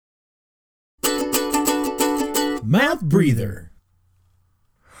Mouth Breather.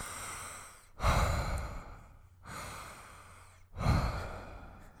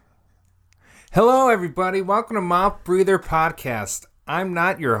 Hello, everybody. Welcome to Mouth Breather Podcast. I'm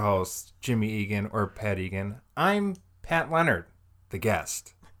not your host, Jimmy Egan or Pat Egan. I'm Pat Leonard, the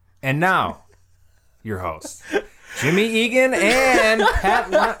guest. And now, your host, Jimmy Egan and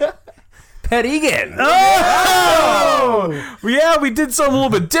Pat Egan. Oh! Yeah, we did something a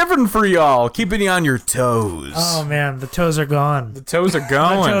little bit different for y'all. Keeping you on your toes. Oh, man. The toes are gone. The toes are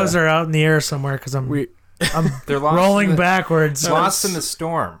going. My toes are out in the air somewhere because I'm They're lost rolling backwards. Lost in the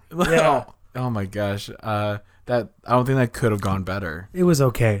storm. Yeah. Oh, my gosh. I don't think that could have gone better. It was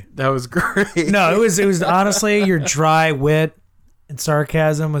okay. That was great. No, it was honestly, your dry wit and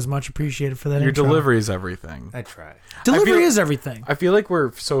sarcasm was much appreciated for that Your intro. delivery is everything. I tried. Delivery is everything. I feel like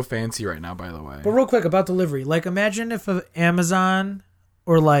we're so fancy right now, by the way. But real quick about delivery. Like, imagine if Amazon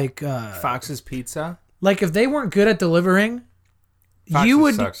or like... Fox's Pizza? Like, if they weren't good at delivering, you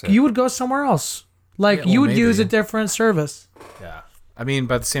would go somewhere else. Like, Yeah, well, you would maybe. use a different service. Yeah. I mean,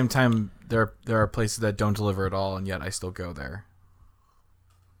 but at the same time, there are places that don't deliver at all, and yet I still go there.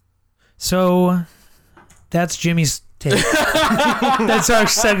 So, that's Jimmy's take. That's our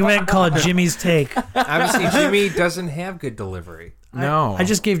segment called Jimmy's Take. Obviously, Jimmy doesn't have good delivery. No. I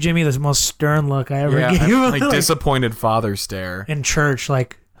just gave Jimmy the most stern look I ever gave him. like disappointed father stare. In church,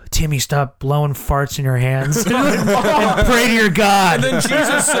 like, Timmy, stop blowing farts in your hands and pray to your God. And then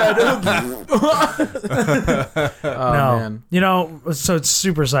Jesus said, no. Man. You know, so it's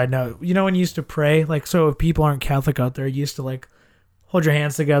super side note. You know when you used to pray? Like, so if people aren't Catholic out there, you used to, like, hold your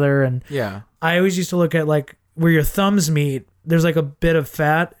hands together. And Yeah. I always used to look at, like, where your thumbs meet, there's, like, a bit of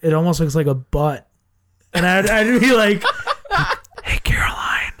fat. It almost looks like a butt. And I'd be like, hey,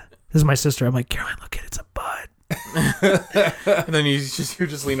 Caroline. This is my sister. I'm like, Caroline, look at it. It's a butt. And then you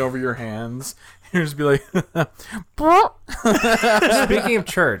just lean over your hands. You just be like, Speaking of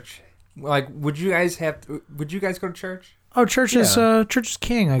church, like, would you guys go to church? Oh, church is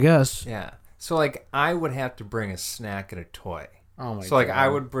king, I guess. Yeah. So, like, I would have to bring a snack and a toy. oh my So, like, God. I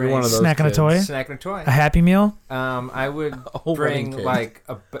would bring You're one of those Snack and a kids. toy? snack and a toy. A Happy Meal? I would whole wedding bring cake. like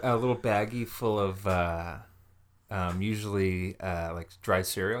a little baggie full of usually like dry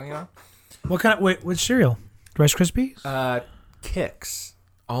cereal, you know. What cereal? Rice Krispies? Kicks.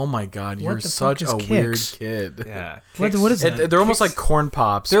 Oh my God, What you're the such fuck a is weird Kix? kid. Yeah. What Kix. is that? They're almost like corn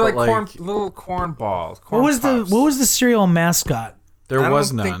pops. They're but like little corn balls. Corn What was Pops. the cereal mascot? There I was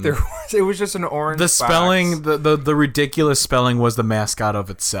don't none. think there was. It was just an orange. The box. spelling, the ridiculous spelling was the mascot of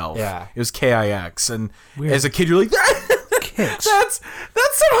itself. Yeah. It was Kix. And Weird. as a kid, you're like, Kix. that's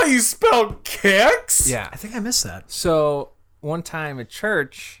not how you spell Kix. Yeah. I think I missed that. So one time at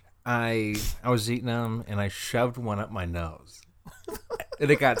church, I was eating them and I shoved one up my nose, and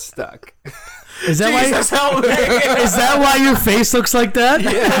it got stuck. Is that Jesus, help me. Is that why your face looks like that?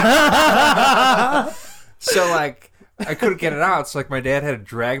 So like I couldn't get it out. So like my dad had to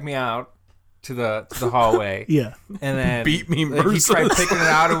drag me out to the hallway. Yeah. And then Beat me he tried mercilessly. picking it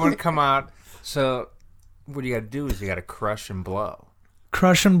out. It wouldn't come out. So what you got to do is you got to crush and blow.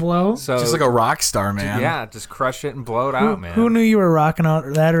 Crush and blow. So Just like a rock star, man. yeah, just crush it and blow it out, man. Who knew you were rocking out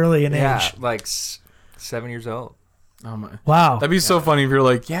that early in Yeah, age? like 7 years old. Oh my. Wow. That'd be so funny if you're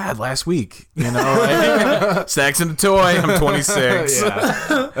like, yeah, last week, you know, snacks and a toy. I'm 26.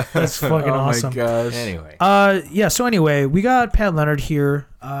 Yeah. That's fucking Oh awesome. my gosh. Anyway, Yeah, so anyway, we got Pat Leonard here.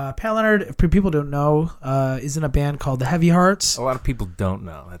 Pat Leonard, if people don't know, is in a band called The Heavy Hearts. a lot of people don't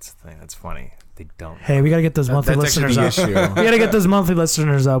know. That's the thing. That's funny. They don't. Hey, we got to get those monthly That's actually listeners the up. issue. We got to get those monthly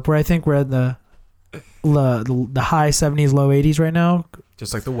listeners up, where I think we're at the high 70s, low 80s right now.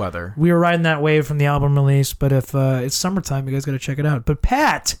 Just like the weather. We were riding that wave from the album release, but if it's summertime, you guys got to check it out. But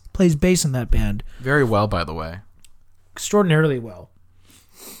Pat plays bass in that band Very well, by the way. extraordinarily well.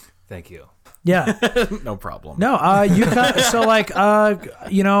 Thank you. Yeah. No problem. No, you got so like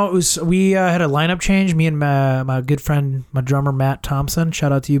you know, it was we had a lineup change. Me and my good friend, my drummer Matt Thompson.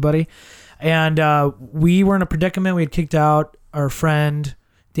 Shout out to you, buddy. And we were in a predicament. We had kicked out our friend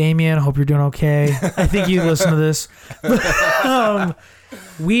Damien. Hope you're doing okay. I think you listen to this.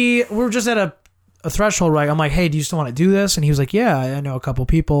 We were just at a threshold, right? I'm like, hey, do you still want to do this? And he was like, yeah, I know a couple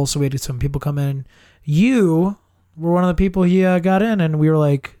people. So we had some people come in. You were one of the people he got in, and we were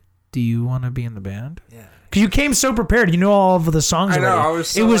like, do you want to be in the band? Yeah. Because you came so prepared. You know all of the songs I know, already. I was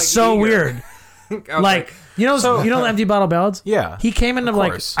so, it was like, so eager. weird. I was Like, you know the Empty Bottle Ballads? Yeah. He came into of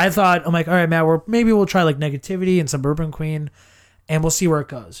like, course. I thought, I'm like, all right, Matt, maybe we'll try like Negativity and Suburban Queen, and we'll see where it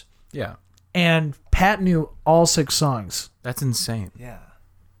goes. Yeah. And Pat knew all 6 songs. That's insane. yeah.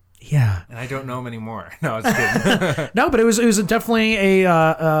 Yeah. And I don't know them anymore. No, I was kidding. No, but it was definitely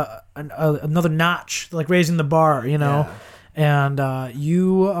an another notch, like raising the bar, you know. Yeah. And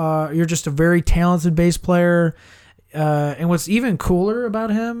you're just a very talented bass player. And what's even cooler about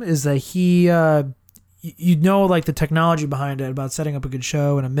him is that he, you know, like the technology behind it about setting up a good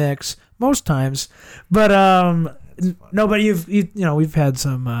show and a mix most times, but no, but we've had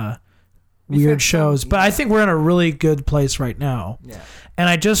some weird shows, but I think we're in a really good place right now. Yeah. And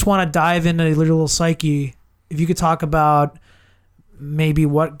I just want to dive into a little psyche. If you could talk about maybe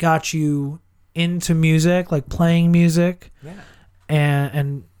what got you into music, like playing music,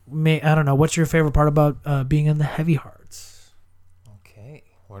 and I don't know, what's your favorite part about being in the Heavy Hearts? Okay,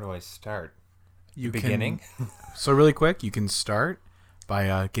 where do I start? Beginning. So really quick, you can start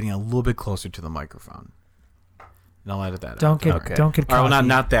by getting a little bit closer to the microphone. And I'll edit that. Don't get cocky. All right, well,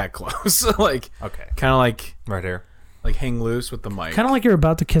 not that close. Like, okay, kind of like right here. Like hang loose with the mic. Kind of like you're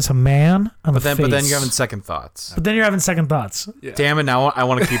about to kiss a man on the face. But then you're having second thoughts. But then you're having second thoughts. Yeah. Damn it! Now I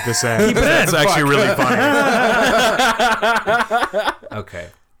want to keep this in. Keep it in. It's actually really funny. Okay.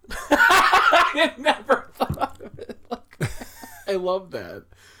 I never thought of it. I love that.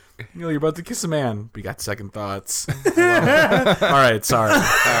 You know, you're about to kiss a man, but you got second thoughts. All right, sorry. All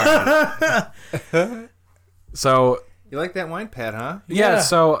right. So you like that wine, Pat? Huh? Yeah.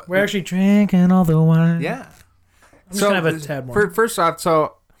 So we're actually drinking all the wine. Yeah. I'm just gonna have a tad more. First off,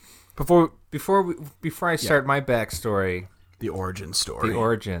 so before I start my backstory, the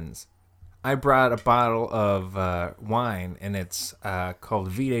origins, I brought a bottle of wine, and it's called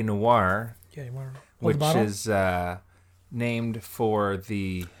Vide Noir, which is named for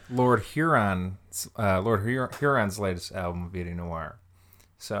the Lord Huron's latest album, Vide Noir.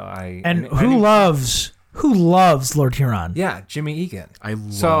 Who loves Lord Huron? Yeah, Jimmy Egan. I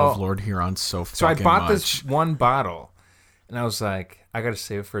love Lord Huron so fucking much. So I bought this one bottle, and I was like, I got to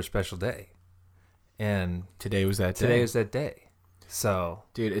save it for a special day. And today was that day. Today was that day. So,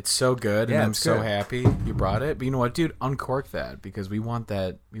 dude, it's so good, and I'm so happy you brought it. But you know what, dude? Uncork that, because we want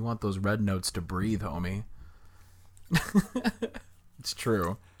those red notes to breathe, homie. It's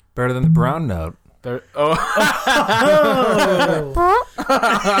true. Better than the brown note.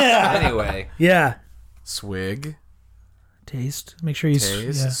 Anyway. Yeah. Swig. Taste. Make sure you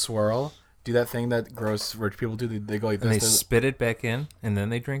swirl. Do that thing that gross rich people do. They go like this. And they spit it back in, and then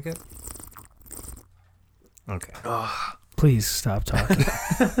they drink it. Okay. Please stop talking.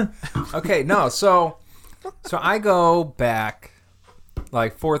 Okay, no. So I go back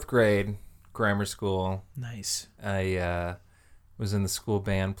like 4th grade, grammar school. Nice. I was in the school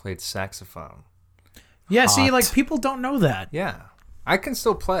band, played saxophone. Yeah, see, like people don't know that. Yeah. I can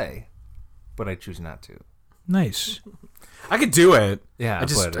still play, but I choose not to. Nice. I could do it. Yeah, I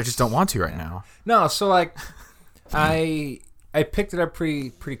just don't want to right now. No, so like I picked it up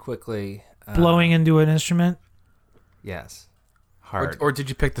pretty quickly. Blowing into an instrument? Yes. Hard. Or did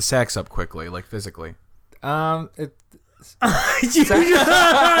you pick the sax up quickly, like physically? Sax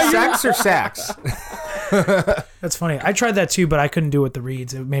or sax? That's funny. I tried that too, but I couldn't do it with the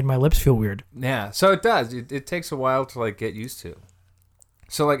reeds. It made my lips feel weird. Yeah, so it does. It takes a while to like get used to.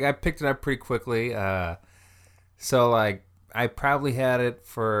 So like I picked it up pretty quickly. So like I probably had it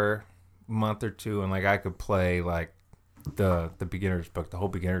for a month or two, and like I could play like the beginner's book, the whole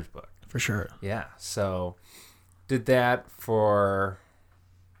beginner's book. For sure. Yeah. So did that for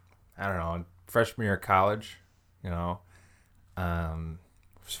I don't know, freshman year of college. You know,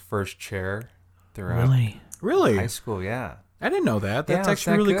 first chair throughout. Really? High school. Yeah. I didn't know that. That's Yeah,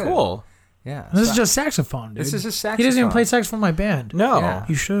 actually really good. cool. Yeah. This is just saxophone, dude. This is just saxophone. He doesn't even play saxophone in my band. No. Yeah.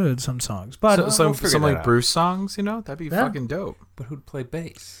 You should some songs. But some figure that like out. Bruce songs, you know? That'd be fucking dope. But who'd play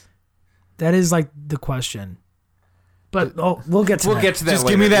bass? that is like the question. But we'll get to that. Get to that Just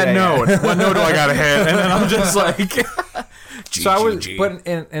later. give me that Yeah, note. yeah. What note do I gotta hit? And then I'm just like So I was, but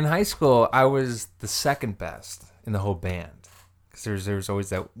in high school, I was the second best in the whole band. Because there's always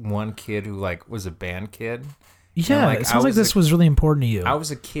that one kid who like was a band kid. Yeah, like, it sounds like this was really important to you. I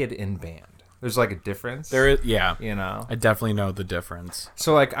was a kid in band. There's like a difference. there is, yeah. You know. I definitely know the difference.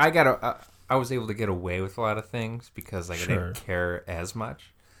 So like I was able to get away with a lot of things because like I didn't care as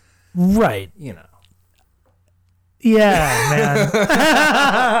much. Right. You know. Yeah,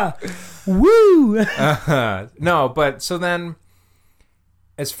 man. Woo! No, but so then,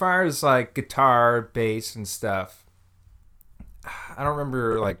 as far as like guitar, bass, and stuff, I don't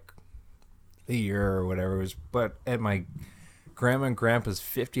remember like the year or whatever it was, but at my grandma and grandpa's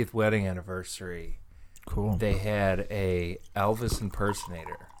 50th wedding anniversary, Cool. they had a Elvis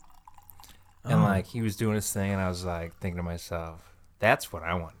impersonator, and like he was doing his thing, and I was like thinking to myself, that's what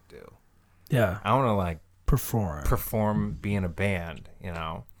I want to do. Yeah. I want to like perform, be in a band, you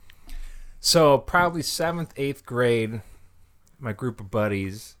know. So probably 7th, 8th grade, my group of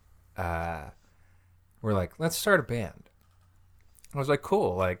buddies, we're like, let's start a band. I was like,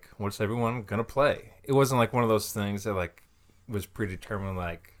 cool. Like, what's everyone gonna play? It wasn't like one of those things that like was predetermined.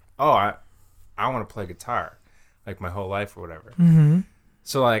 Like, oh, I want to play guitar, like my whole life or whatever. Mm-hmm.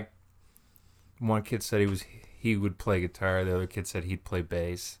 So like, one kid said he would play guitar. The other kid said he'd play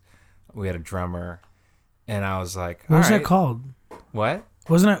bass. We had a drummer, and I was like, What was all that right. called? What?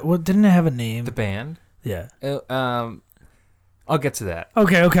 Wasn't it? What didn't it have a name? The band? Yeah. I'll get to that.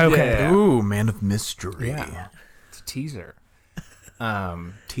 Okay. Yeah. Ooh, man of mystery. Yeah. It's a teaser.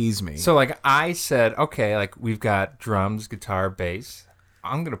 Tease me. So like I said, okay, like we've got drums, guitar, bass.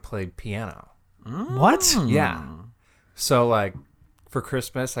 I'm gonna play piano. What? Yeah. So like for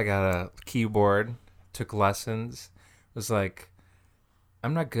Christmas, I got a keyboard. Took lessons. Was like,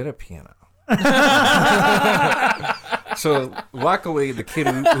 I'm not good at piano. So luckily, the kid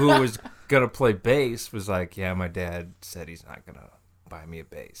who was gonna play bass was like, yeah, my dad said he's not gonna buy me a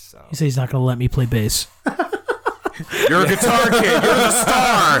bass. So He said he's not gonna let me play bass. You're a guitar kid. You're the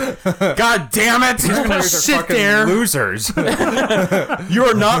star. God damn it. You're gonna sit there. losers.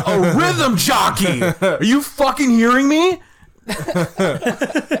 You're not a rhythm jockey. Are you fucking hearing me? So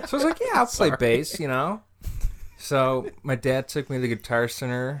I was like, yeah, I'll play bass, you know. So my dad took me to the Guitar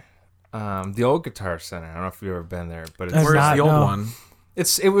Center, the old Guitar Center. I don't know if you've ever been there, but it's I've Where's not, the old no. one?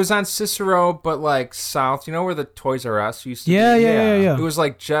 it was on Cicero, but like south. You know where the Toys R Us used to Yeah, be? yeah. It was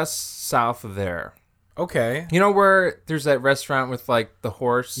like just south of there. Okay. You know where there's that restaurant with like the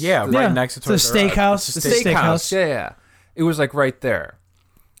horse? Yeah, Yeah. right next to It's a Toys R Us. steakhouse. The steakhouse. Yeah. It was like right there.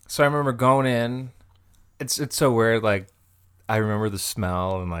 So I remember going in. It's so weird. Like I remember the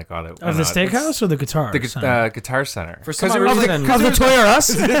smell and like all that. Of the steakhouse or the guitar? The Guitar Center. For some of reason, the Toy R Us?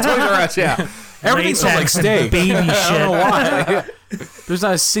 Toys R Us, yeah. everything smells like steak. Baby I don't know shit. why. There's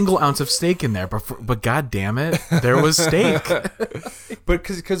not a single ounce of steak in there, but god damn it, there was steak. But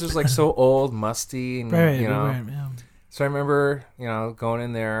because it was like so old, musty, and Right, you know. right, yeah. So I remember, going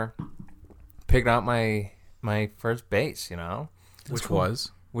in there, picking out my first bass, Which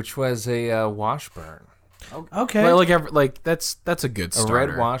was which was a Washburn, Okay. like that's a good a starter.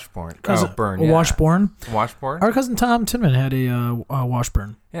 red Washburn. A Washburn. Washburn. Our cousin Tom Tinman had a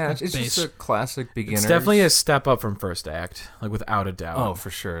Washburn. Yeah, it's bass. just a classic beginner. It's definitely a step up from first act, like without a doubt. Oh, for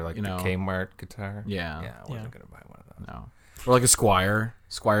sure. Like You know. the Kmart guitar. Yeah. Yeah, I wasn't gonna buy one of those. No, or like a Squire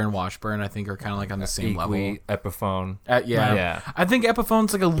and Washburn. I think are kind of like on the same level. Epiphone. Yeah, Yeah. I think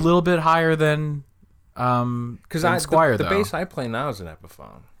Epiphone's like a little bit higher than Because Squire the though, bass I play now is an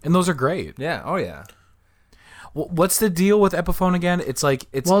Epiphone. and those are great. Yeah. Oh yeah. What's the deal with Epiphone again? It's like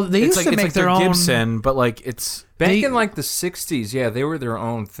Well, they used to make their own- Gibson, but like it's Back They- in like the '60s, yeah, they were their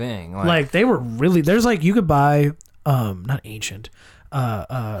own thing. Like they were really. There's like you could buy not ancient.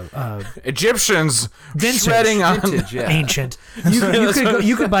 Egyptians Vintage. shredding on. vintage, yeah, Ancient.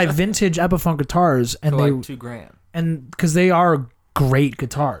 You could buy vintage Epiphone guitars, and for they like $2,000. and because they are great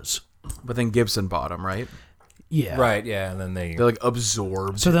guitars. But then Gibson bought them, right? Yeah. Right, yeah, and then they They're like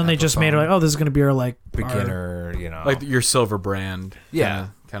absorbed. So then they just made it like, oh, this is gonna be our like our- beginner, like your silver brand, Yeah.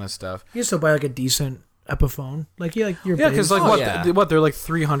 kind of stuff. you still buy like a decent Epiphone, like your Yeah, because bass. like yeah. what they're like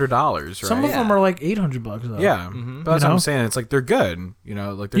 $300, right? Some of them are like $800 though. Yeah, but that's what know? I'm saying. It's like they're good,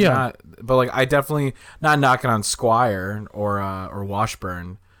 like they're Yeah. not. But like I definitely not knocking on Squire or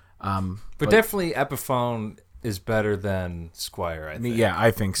Washburn. but definitely Epiphone is better than Squire. I think. yeah,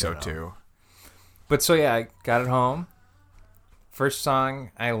 I think so too. But so yeah, I got it home. First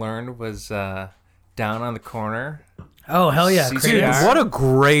song I learned was "Down on the Corner." Oh hell yeah, Dude, Crazy Dude, Ass. what a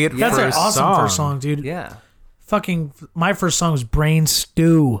great That's an first awesome song. first song, dude. Yeah, Fucking my first song was Brain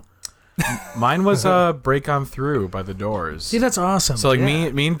Stew. Mine was "Break On Through" by The Doors. See, that's awesome. So like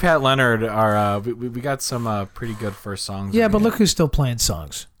me and Pat Leonard are we got some pretty good first songs. yeah, but look who's still playing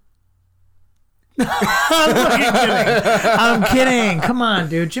songs. I'm kidding. Come on,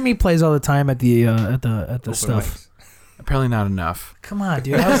 dude. Jimmy plays all the time at the stuff. apparently not enough. Come on,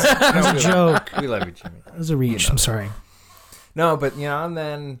 dude. That was a joke. we love you, Jimmy. That was a reach. I'm sorry. No, but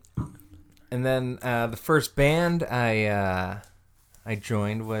and then the first band I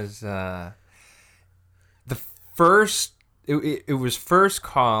joined was the first. It was first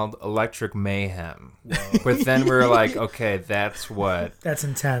called Electric Mayhem, but then we were like, okay, that's what That's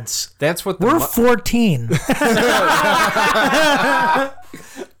intense. the We're 14.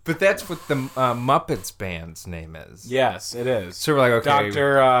 but that's what the Muppets band's name is. Yes, it is. So we're like, okay,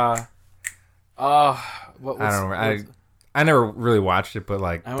 Doctor. I don't know. I never really watched it, but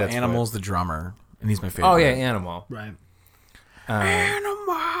like that's Animal's the drummer, and he's my favorite. Oh yeah, Animal. Right.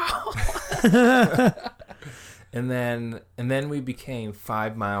 Animal. And then we became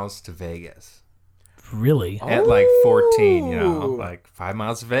 5 miles to Vegas. Really? At like 14, you know, like 5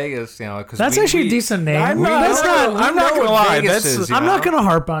 miles to Vegas, you know. Cause That's actually a decent name. I'm not gonna lie. I'm not gonna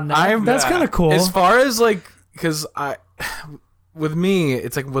harp on that. That's kind of cool. As far as like, because with me,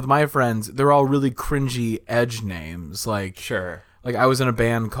 it's like with my friends, they're all really cringy edge names. Like, Sure. Like I was in a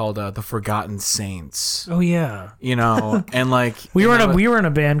band called the Forgotten Saints. Oh yeah. You know, and like we were in a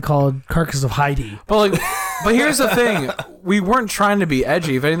band called Carcass of Heidi. But here's the thing: we weren't trying to be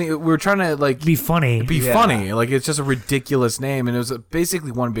edgy. If anything, we were trying to like be funny. Funny. Like it's just a ridiculous name, and it was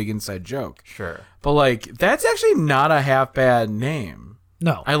basically one big inside joke. Sure. But like that's actually not a half bad name.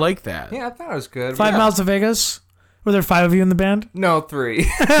 No, I like that. Yeah, I thought it was good. 5 miles to Vegas. Were there 5 of you in the band? No, 3.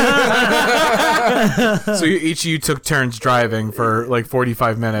 So each of you took turns driving for like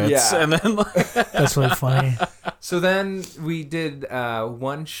 45 minutes, and then that's really funny. So then we did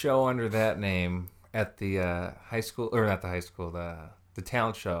one show under that name at the high school, or not the high school, the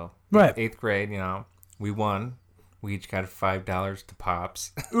talent show. Right. 8th grade, you know, we won. We each got $5 to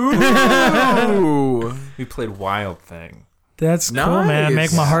Pops. Ooh. We played Wild Thing. That's cool, man.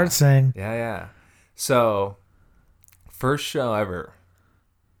 Make my heart sing. Yeah. So, first show ever,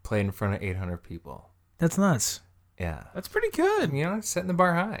 played in front of 800 people. That's nuts. Yeah. That's pretty good. You know, setting the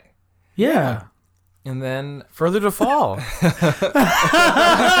bar high. Yeah. And then Further to fall.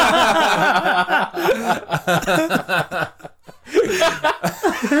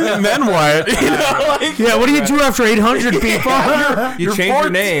 And then what? You know, like, Yeah, what do you do after 800 people? you change your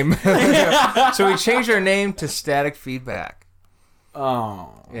name. So we changed our name to Static Feedback.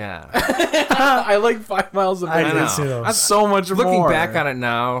 Oh. Yeah. I like 5 miles of I Vegas. did too. That's so much more. Looking back on it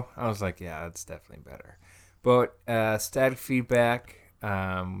now, I was like, yeah, it's definitely better. But Static Feedback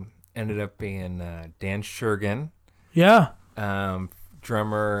ended up being Dan Shergan, Yeah.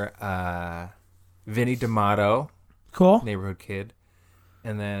 drummer Vinny D'Amato, Cool. neighborhood kid,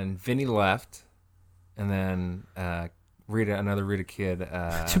 and then Vinny left, and then another Rita kid.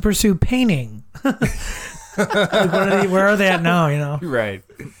 To pursue painting. Like, where are they at now, you know? Right.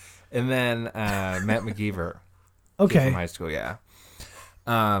 And then Matt McGeever. Okay. From high school, yeah.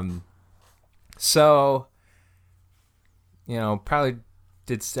 So, you know, probably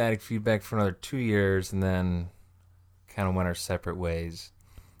did Static Feedback for another 2 years and then kind of went our separate ways.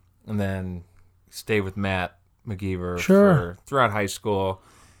 And then stayed with Matt McGeever Sure. throughout high school.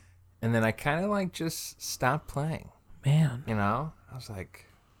 And then I kind of like just stopped playing. Man. You know? I was like,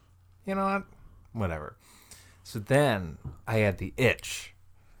 you know what? Whatever. So then I had the itch,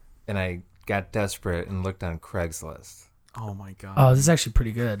 and I got desperate and looked on Craigslist. Oh my god. Oh, this is actually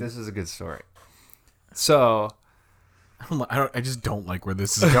pretty good. This is a good story. So I just don't like where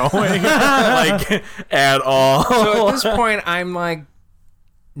this is going. Like at all. So at this point, I'm like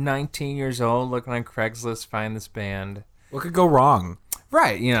 19 years old, looking on Craigslist, find this band. What could go wrong?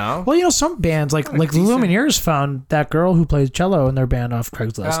 Right, you know. Well, you know, some bands like the Lumineers found that girl who plays cello in their band off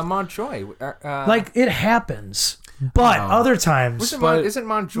Craigslist. Montjoy. Like it happens, but other times, Isn't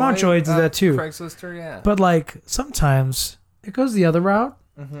Montjoy? Montjoy did that too. Craigslist, yeah. But like sometimes it goes the other route,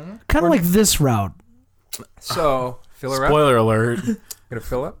 kind of like this route. So fill her up. Spoiler alert. Gonna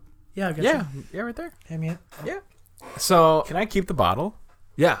fill up. Yeah, I guess Yeah, yeah, right there. Hand me it. Yeah. So Can I keep the bottle?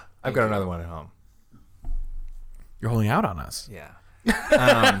 yeah, I've got another one at home. You're holding out on us. Yeah.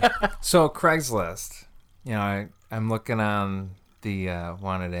 So Craigslist, you know, I'm looking on the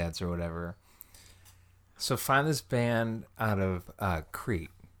wanted ads or whatever. So find this band out of Crete,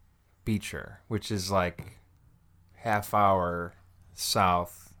 Beecher, which is like half hour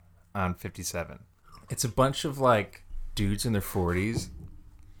south on 57. It's a bunch of like dudes in their 40s,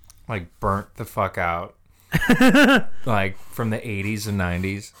 like burnt the fuck out, like from the 80s and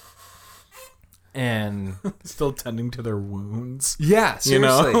 90s. And Still tending to their wounds. yeah,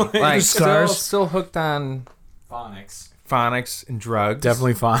 seriously, You know? like Scars. still hooked on phonics and drugs.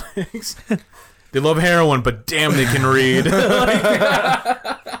 Definitely phonics. They love heroin, but damn, they can read.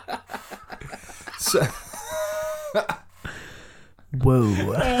 So,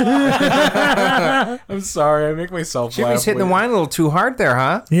 Whoa. I'm sorry, I make myself Jimmy's laugh. hitting the wine a little too hard there,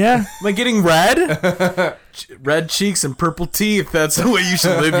 huh? Yeah. Am I getting red? Red cheeks and purple teeth. That's the way you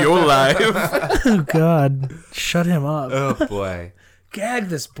should live your life. Oh God. Shut him up. Oh boy. Gag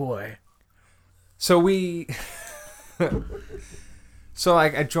this boy. So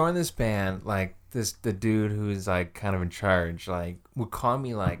like I joined this band, like the dude who's like kind of in charge, like would call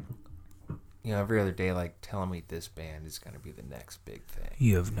me like, you know, every other day, like telling me this band is gonna be the next big thing.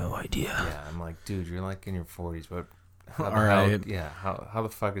 You have no idea. Yeah, I'm like, dude, you're like in your 40s, but All right. how the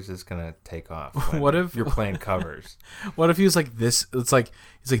fuck is this gonna take off? What if you're playing covers? What if he was like this? It's like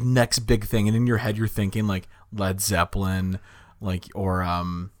next big thing, and in your head you're thinking like Led Zeppelin, like or I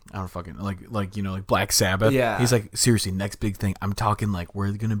don't fucking like you know like Black Sabbath. Yeah. He's like, seriously, next big thing. I'm talking like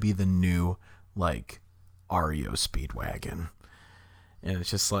we're gonna be the new like REO Speedwagon, and it's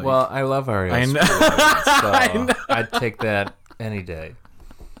just like, Well, I love REO. I know. So I'd take that any day.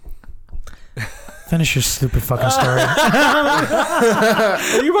 Finish your stupid fucking story.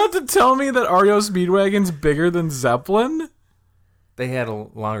 Are you about to tell me that REO Speedwagon's bigger than Zeppelin? They had a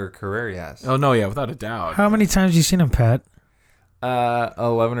longer career, yes. Oh no, yeah, without a doubt. How many times have you seen him, Pat?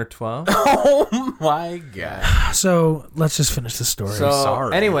 11 or 12. Oh my god. So let's just finish the story. So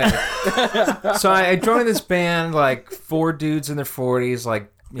sorry. anyway, so I joined this band, like 4 dudes in their 40s,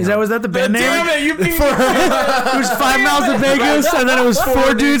 like. Was that the band name? Damn it, you beat me. It was 5 miles to Vegas, and then it was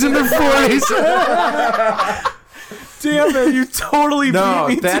 4 dudes in their 40s. Damn it, you totally No,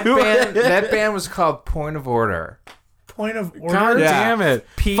 beat me that to band. it. That band was called Point of Order. Point of order. God Yeah. damn it.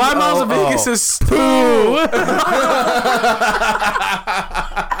 P-O-O. 5 miles to Vegas is poo.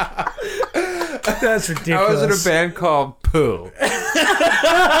 That's I ridiculous. was in a band called Pooh.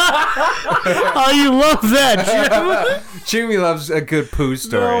 Oh, you love that, Jim. Jimmy loves a good Pooh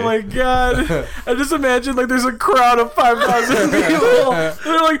story. Oh my god. I just imagine like there's a crowd of 5,000 people. And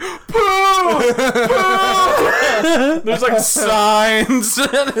they're like, poo! Poo! There's like signs.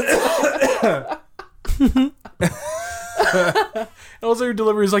 And also your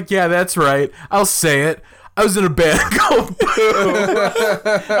delivery is like, yeah, that's right. I'll say it. I was in a band called Pooh.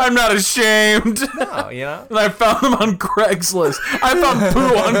 I'm not ashamed. No, you know? And I found them on Craigslist. I found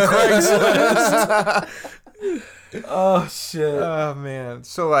Pooh on Craigslist. Oh shit. Oh, man.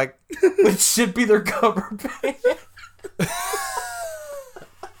 So, like, It should be their cover band.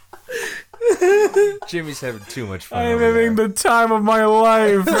 Jimmy's having too much fun. I am over having there. the time of my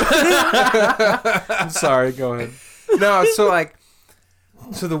life. I'm sorry, go ahead. No, so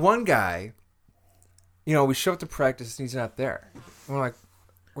the one guy, you know, we show up to practice and he's not there. And we're like,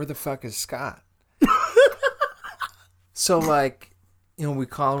 where the fuck is Scott? So, like, you know, we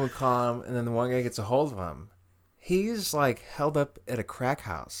call him, and then the one guy gets a hold of him. He's, like, held up at a crack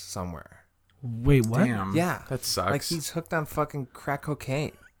house somewhere. Wait, what? Damn. Yeah. That sucks. Like, he's hooked on fucking crack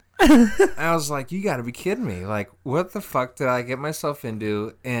cocaine. I was like, you gotta be kidding me. Like, what the fuck did I get myself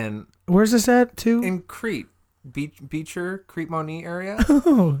into in Where's this at, too? in Crete? Beecher, Crete Moni area?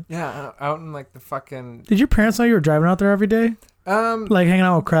 Oh. Yeah, out in, like, the fucking... Did your parents know you were driving out there every day? Like hanging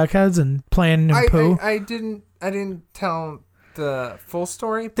out with crackheads and playing in poo? I didn't tell the full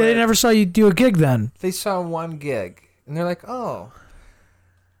story, but They never saw you do a gig then. they saw one gig and they're like, "Oh,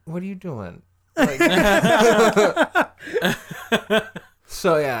 what are you doing?" Like,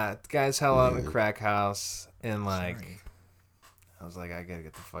 so yeah, the guys held out in a crack house and like, I was like, I gotta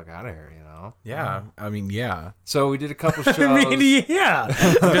get the fuck out of here, you know. Yeah, I mean, yeah. So we did a couple shows. I mean, yeah.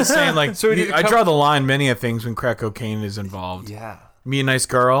 I'm just saying, like, So we did a I couple- draw the line many of things when crack cocaine is involved. Yeah, Me and nice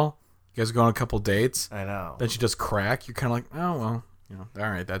girl, you guys go on a couple dates, I know. then she does crack. You're kind of like, oh well, you know, all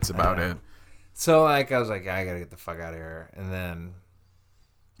right, that's about it. So like, I was like, I gotta get the fuck out of here, and then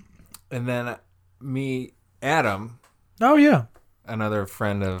me, Adam, Oh, yeah. another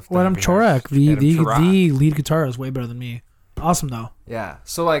friend of Adam Adam Chorak, the Chorak. lead guitarist, is way better than me. Awesome, though. Yeah.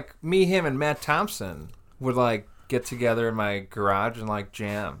 So like me, him, and Matt Thompson would like get together in my garage and like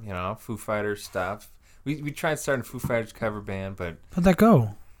jam, you know, Foo Fighters stuff. We tried starting a Foo Fighters cover band, but How'd that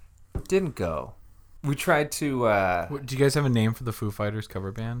go? didn't go. We tried to What, do you guys have a name for the Foo Fighters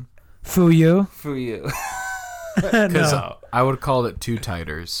cover band? Foo you? Foo you. Because No. I would call it Two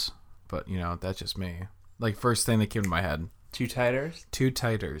Titers, but you know, that's just me. Like, first thing that came to my head, Two Titers. Two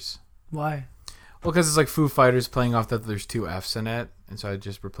Titers. Why? Well, because it's like Foo Fighters playing off that there's 2 F's in it, and so I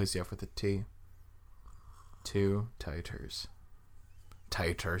just replaced the F with a T. Two Titers.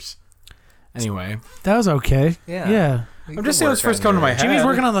 Titers. Anyway, That was okay. Yeah. Yeah. I'm just saying what's first coming to my head. Jimmy's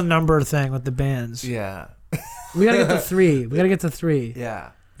working on the number thing with the bands. Yeah. We gotta get to 3. We gotta get to 3. Yeah.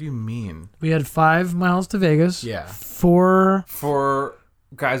 What do you mean? We had 5 miles to Vegas. Yeah. 4 Four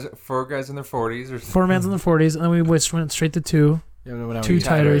guys in their 40s or 4 mans in the 40s, and then we went straight to 2. Yeah, when I Two was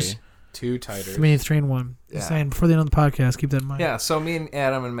Titers. 2 Titers. We need 3 and 1. Yeah. Just saying, before the end of the podcast, keep that in mind. Yeah. So me and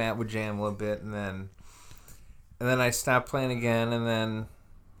Adam and Matt would jam a little bit, and then I stopped playing again, and then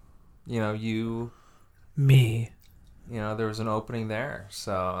Me. there was an opening there,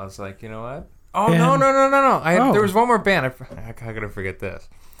 so I was like, you know what? Oh And- no! Oh. There was one more band. How could I forget this?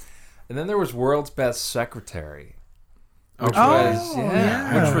 And then there was World's Best Secretary, which Okay.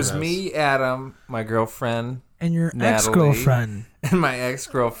 yeah. was me, Adam, my girlfriend, And your Natalie. ex-girlfriend. and my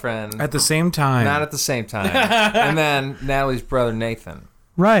ex-girlfriend. At the same time. Not at the same time. And then Natalie's brother Nathan.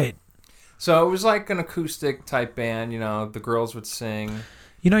 Right. So it was like an acoustic type band. You know, the girls would sing.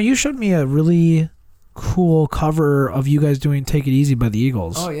 You know, you showed me a really cool cover of you guys doing "Take It Easy" by the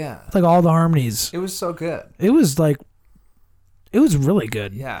Eagles. Oh yeah, Like all the harmonies. it was so good. It was really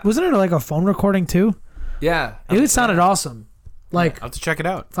good. Yeah. Wasn't it like a phone recording too? Yeah, It sounded awesome. Like I'll have to check it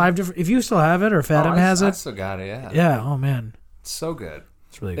out. 5 different. If you still have it or if Adam has I it, still got it. Yeah, yeah. Oh man, it's so good.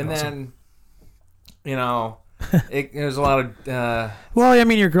 it's really And awesome. then, there's a lot of, Well, I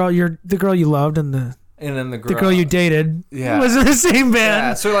mean, the girl you loved and the and then the girl you dated Yeah. was in the same Yeah,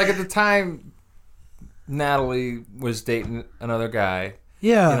 band. so like at the time, Natalie was dating another guy.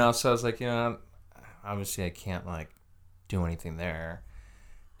 Yeah. So I was like, obviously I can't like do anything there.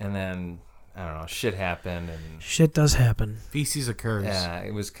 And then I don't know, shit happened, and Shit does happen. Feces occurs. yeah,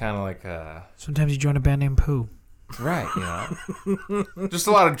 it was kind of like Sometimes you join a band named Pooh. right, just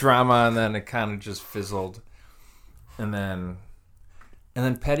a lot of drama, and then it kind of just fizzled. And then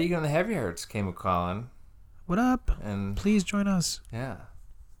Pat Egan and the Heavy Hearts came a calling, What up? and Please join us. yeah,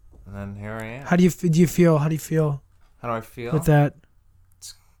 and then here I am. How do you feel? How do you feel How do I feel? with that?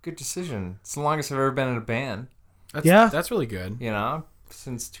 It's a good decision. It's the longest I've ever been in a band. That's really good.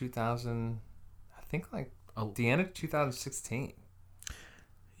 Since 2000, I think like the end of 2016.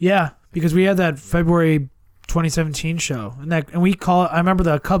 Yeah, because we had that February 2017 show, and we call it. I remember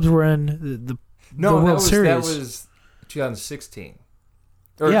the Cubs were in the World Series. That was 2016.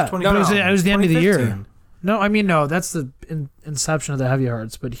 Yeah, it was the end of the year. 2015. No, I mean no, that's the inception of the Heavy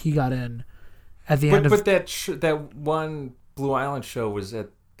Hearts, but he got in at the end of But that one Blue Island show was at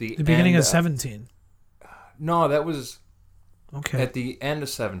the beginning end of 17. No, that was Okay, at the end of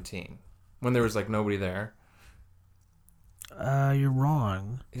 17 when there was like nobody there. you're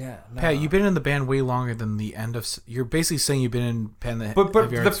wrong. Yeah, Pat, you've been in the band way longer than the end of. You're basically saying you've been in Pat and the But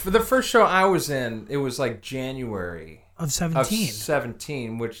Heavy Hearts. the first show I was in, it was like January Of 17. of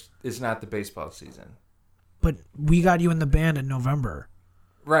 17, which is not the baseball season. But we got you in the band in November.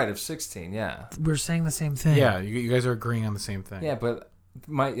 Right, of 16, yeah. We're saying the same thing. Yeah, you guys are agreeing on the same thing. Yeah, but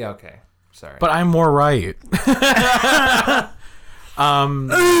okay. Sorry. But I'm more right. I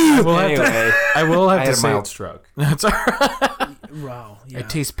will have to. anyway, I will have I to had a say mild stroke. that's all right. Wow. Yeah. I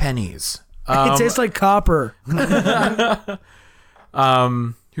taste pennies. It tastes like copper.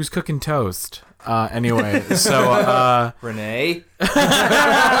 Who's cooking toast? Anyway, so Renee?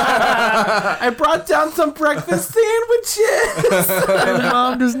 I brought down some breakfast sandwiches. My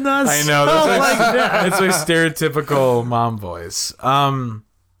mom does not. I know sound like that. that's my stereotypical mom voice.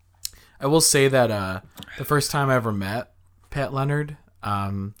 I will say that the first time I ever met Pat Leonard, I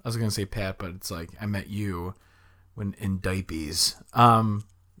was gonna say Pat, but it's like I met you when in diapers.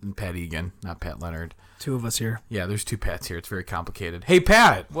 And Pat Egan, not Pat Leonard. Two of us here. Yeah, there's two Pats here. It's very complicated. Hey,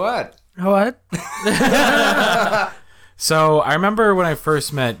 Pat. What? What? So I remember when I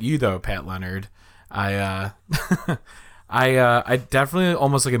first met you, though, Pat Leonard. I I definitely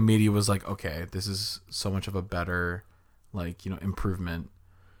almost like immediately was like, okay, this is so much of a better, improvement.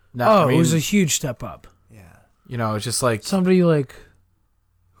 Now, It was a huge step up. Yeah. It's just like Somebody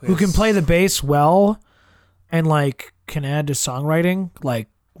who can play the bass well, and can add to songwriting.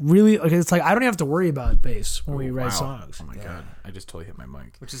 Really, it's like I don't have to worry about bass when we write songs. Oh my god, I just totally hit my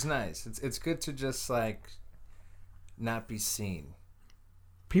mic. Which is nice. It's good to just not be seen.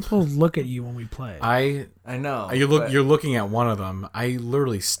 People look at you when we play. I know. You're looking at one of them. I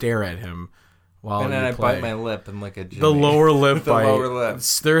literally stare at him while and then you I play. bite my lip and look at Jimmy. The lower lip The bite. lower lip.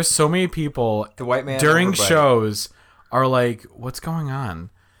 There's so many people The white man during overbite. shows are like, "What's going on?"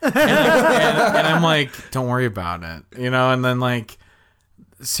 and I'm like, "Don't worry about it," And then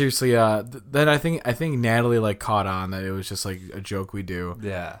seriously, then I think Natalie caught on that it was just a joke we do.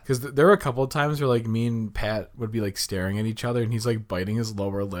 Yeah. Because there were a couple of times where me and Pat would be staring at each other, and he's biting his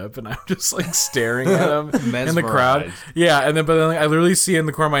lower lip, and I'm just staring at him in the crowd. Mesmerized. Yeah, but then I literally see in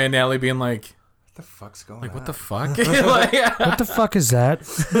the corner my Natalie being like, What the fuck's going on? "What the fuck?" What the fuck is that?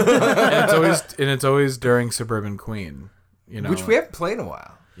 and it's always during Suburban Queen, Which we haven't played in a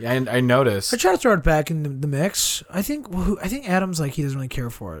while. Yeah, and I noticed. I try to throw it back in the mix. I think Adam's he doesn't really care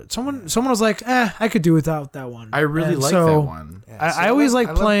for it. Someone was like, I could do without that one. I really And like so that one. Yeah, I always like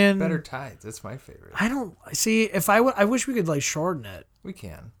love playing Better Tides. That's my favorite. I don't see if I wish we could shorten it. We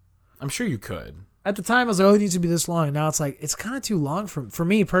can. I'm sure you could. At the time, I was like, "Oh, it needs to be this long." Now it's it's kind of too long for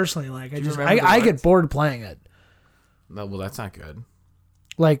me personally. remember the I words? get bored playing it. No, well, that's not good.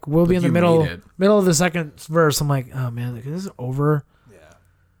 We'll be in the you middle made it. of the second verse. I'm like, "Oh man, this is over." Yeah.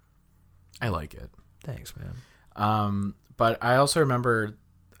 I like it. Thanks, man. But I also remember,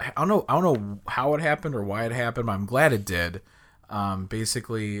 I don't know how it happened or why it happened, but I'm glad it did.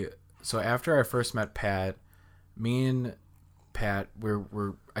 Basically, so after I first met Pat, me and Pat,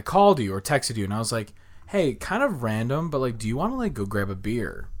 I called you or texted you, and I was like, "Hey, kind of random, but do you want to go grab a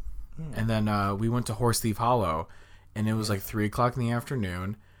beer?" And then we went to Horse Thief Hollow, and it was like 3:00 in the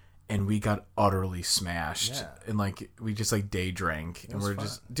afternoon, and we got utterly smashed. Yeah. And like we just like day drank, and we're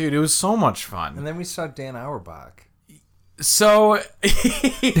just, dude, it was so much fun. And then we saw Dan Auerbach. So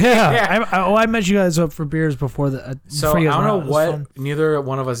Yeah, I met you guys up for beers before the. So before I you guys don't know went out. It was what neither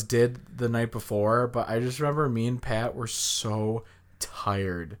one of us did the night before, but I just remember me and Pat were so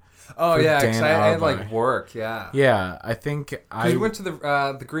tired. Oh For yeah, 'cause Dan I had Auerbach. like work. Yeah. Yeah, I think We went to the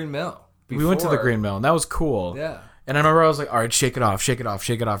Green Mill. we went to the before. Green Mill, and that was cool. Yeah. And I remember I was like, all right, shake it off, shake it off,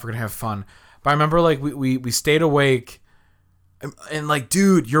 shake it off. We're gonna have fun. But I remember like we stayed awake, and like,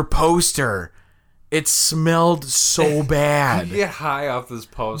 dude, your poster, it smelled so bad. You get high off this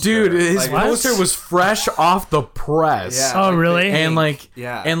poster. Dude, his Like, poster was fresh off the press. Yeah. Oh like really? the And like,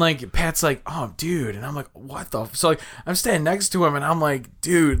 Yeah. and like, Pat's like, oh, dude, and I'm like, what the? So like, I'm standing next to him, and I'm like,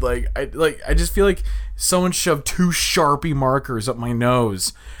 dude, I just feel like someone shoved 2 Sharpie markers up my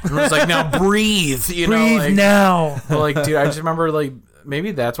nose, and was like, now breathe, you know, Breathe like, now. but like, dude, I just remember like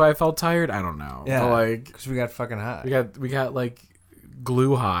maybe that's why I felt tired. I don't know. Yeah. But like, because we got fucking high. we got like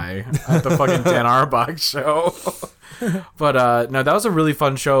glue high at the fucking Dan Auerbach show. But no, that was a really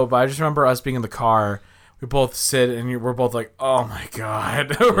fun show. But I just remember us being in the car. We both sit and we're both like, oh my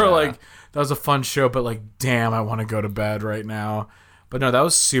god. We're like, that was a fun show, but like, damn, I want to go to bed right now. But no, that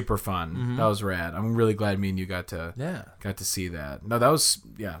was super fun. That was rad. I'm really glad me and you got to see that. No, that was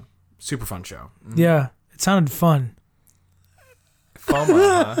super fun show. Yeah, it sounded fun.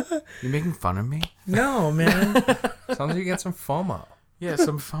 FOMO, huh? You making fun of me? No, man. Sounds like you get some FOMO. Yeah,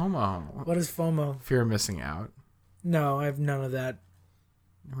 some FOMO. What is FOMO? Fear of missing out. No, I have none of that.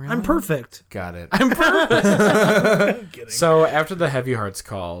 Really? I'm perfect. Got it. I'm perfect. So after the Heavy Hearts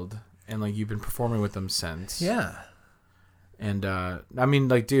called, and like you've been performing with them since. Yeah. And I mean,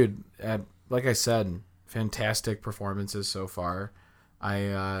 like, dude, like I said, fantastic performances so far.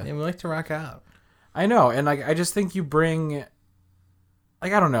 Yeah, we like to rock out. I know, and like I just think you bring,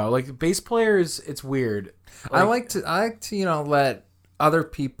 like, I don't know, like bass players, it's weird. I like to let other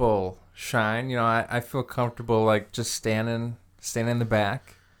people shine. You know, I feel comfortable like just standing in the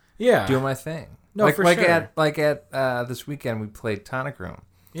back, Yeah, doing my thing. No, like for like sure. at this weekend we played Tonic Room.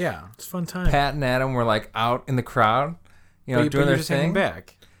 Yeah, It's a fun time. Pat and Adam were like out in the crowd, doing you're their just hanging thing.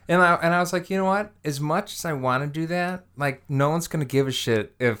 back. And I was like, you know what? As much as I want to do that, like no one's gonna give a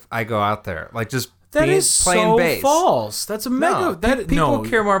shit if I go out there, like just That is playing so bass. false. That's a mega. People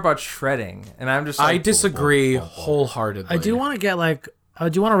care more about shredding, and I'm just. I Like, disagree wholeheartedly. I do want to get like, I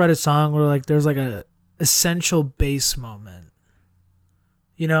do want to write a song where like there's like a essential bass moment.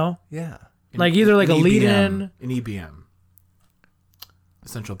 You know, Yeah. like either like a An lead EBM, in. an EBM,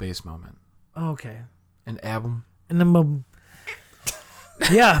 essential bass moment, Oh, okay, an album. and then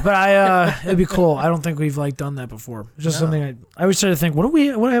yeah, but it'd be cool. I don't think we've like done that before. It's just something I always try to think. What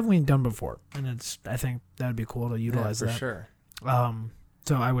haven't we done before? And I think that'd be cool to utilize for that. sure.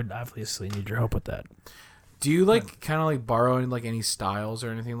 So I would obviously need your help with that. Do you like kind of like borrow like any styles or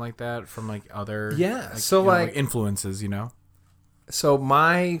anything like that from like other So, you know, like- influences, you know? So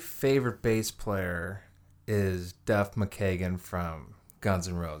my favorite bass player is Duff McKagan from Guns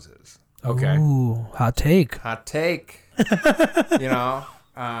N' Roses. Okay. Ooh, hot take. Hot take.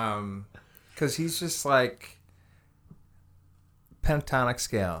 Because he's just like pentatonic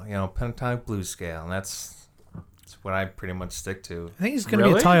scale, pentatonic blues scale, and that's what I pretty much stick to. I think he's gonna be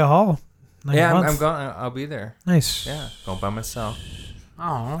Really? at Talia Hall. Yeah, I'm month. going. I'll be there. Nice. Yeah, going by myself.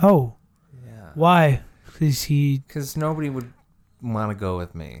 Oh. Oh, Yeah, why? Is he? because nobody would want to go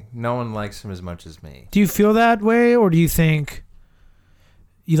with me. No one likes him as much as me. Do you feel that way, or do you think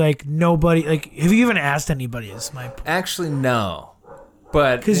you like nobody? Like, have you even asked anybody? Is my Actually, no,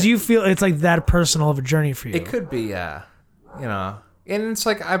 but because you feel it's like that personal of a journey for you. it could be. And it's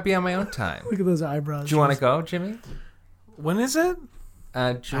like I'd be on my own time. Look at those eyebrows. Do you want to go, Jimmy? When is it?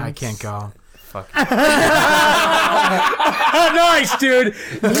 June I can't go. Fuck. Nice, dude.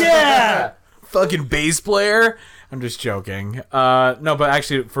 Yeah. Fucking bass player. I'm just joking. No, but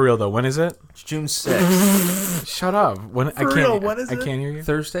actually, for real though, when is it? It's June 6th. Shut up. When I can't. real, when is I it? can't hear you.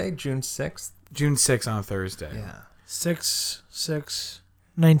 Thursday, June 6th. June 6th on a Thursday. Yeah. 6/6/19.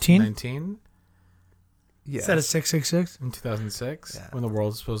 19 Yeah. Is that a 666? in 2006 Yeah. when the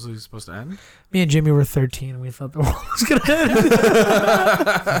world is supposed to end. Me and Jimmy were 13, and we thought the world was gonna end.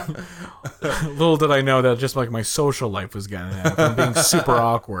 Little did I know that just like my social life was getting end from being super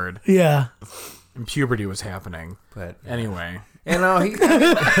awkward Yeah. and puberty was happening. But Anyway, he.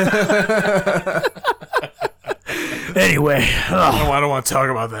 Anyway. I don't want to talk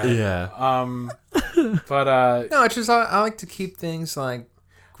about that. Yeah. But No, it's just I like to keep things like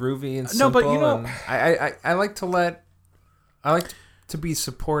groovy and No, simple. but you know- and I like to to be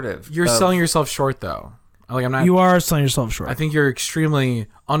supportive. You're selling yourself short, though. Like, I'm not. You are selling yourself short. I think you're extremely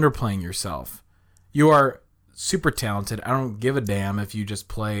underplaying yourself. You are super talented. I don't give a damn if you just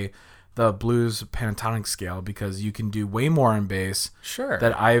play the blues pentatonic scale, because you can do way more on bass. Sure.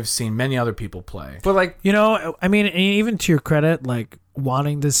 That I've seen many other people play. But like, you know, I mean, even to your credit, like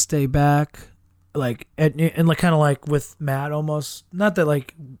wanting to stay back, like and like kind of like with Matt, almost not that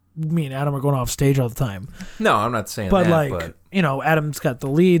like me and Adam are going off stage all the time. No, I'm not saying but that. Like, but you know, Adam's got the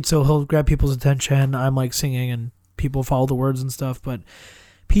lead, so he'll grab people's attention. I'm like singing and people follow the words and stuff. But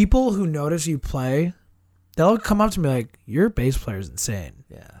people who notice you play, they'll come up to me like, your bass player is insane.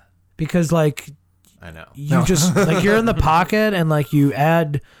 Yeah. Because like, I know. You just like, you're in the pocket and like you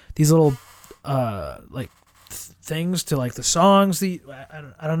add these little like things to like the songs. I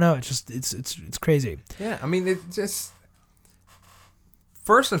don't know. It's just it's crazy. Yeah. I mean, it just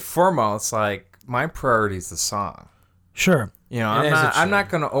first and foremost, like my priority is the song. Sure. You know, I'm not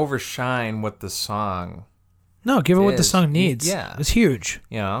going to overshine what the song. No, give it what the song needs. Yeah. It's huge.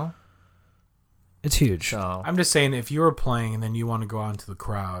 You know. It's huge. So I'm just saying, if you were playing and then you want to go out into the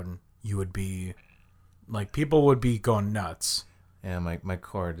crowd, you would be like, people would be going nuts. Yeah, my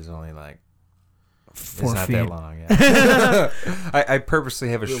chord is only like 4 it's not feet. that long. Yeah. I purposely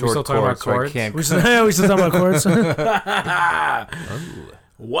have a short chord so I can't. We still talking about chords.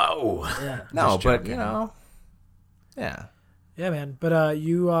 Whoa. Yeah. No, but you know, yeah, yeah, man. But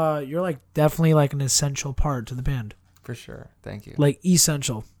you're like definitely like an essential part to the band. for sure. Thank you. Like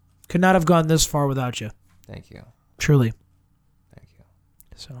essential. Could not have gone this far without you. Thank you. Truly. Thank you.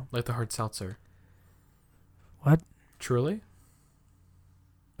 So Like the hard seltzer. what? Truly?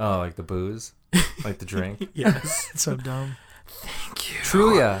 Oh, like the booze, like the drink. Yes. It's so dumb. Thank you.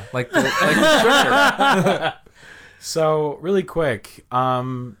 Trulia, like the sugar. So, really quick,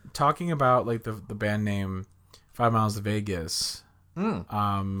 talking about like the band name 5 Miles to Vegas. Good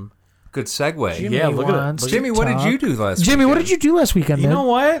segue. Jimmy Yeah, look at it. wants Look to Jimmy, what did talk. you do last Jimmy, what weekend? did you do last weekend, You man? know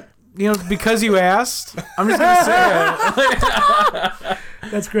what? You know, because you asked, I'm just gonna say it.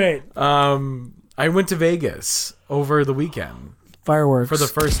 That's great. I went to Vegas over the weekend Fireworks. for the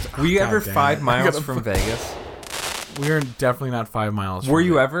first. Were you God ever damn 5 it. miles from Vegas? We were definitely not 5 miles. Were from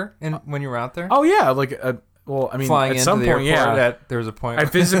you it. ever when you were out there? Oh yeah, like well, I mean, Flying at into some the point, airport. yeah. There was a point. I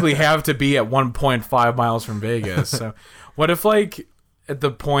physically have to be at 1.5 miles from Vegas. So, what if like at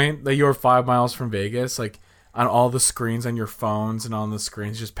the point that you're 5 miles from Vegas, like on all the screens on your phones and on the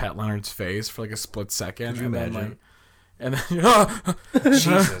screens, just Pat Leonard's face for like a split second? Could you imagine? Then,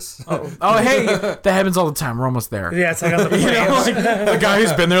 Jesus. oh, hey, that happens all the time. We're almost there. Yeah, it's like on the You know, like, the guy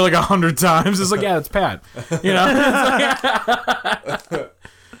who's been there like 100 times is like, yeah, it's Pat. You know,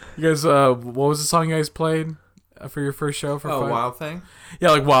 you guys, what was the song you guys played for your first show? For Oh, Five? Wild Thing? Yeah,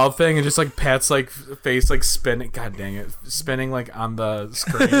 like Wild Thing, and just like Pat's like face like spinning. God dang it, spinning like on the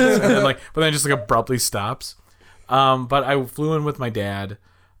screen, and then like, but then it just like abruptly stops. But I flew in with my dad,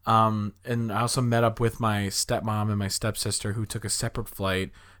 and I also met up with my stepmom and my stepsister, who took a separate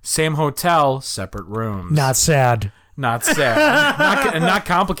flight, same hotel, separate rooms. Not sad. Not sad, and not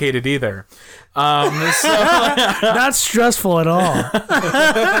complicated either. Not stressful at all. But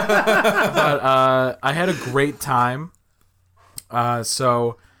I had a great time.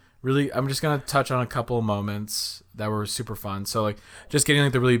 So really, I'm just gonna touch on a couple of moments that were super fun. So like, just getting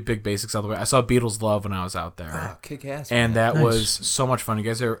like the really big basics out of the way. I saw Beatles Love when I was out there, Oh, kick ass. and that Nice. was so much fun. You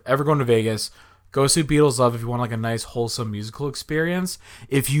guys are ever going to Vegas? Go see Beatles Love if you want like a nice wholesome musical experience.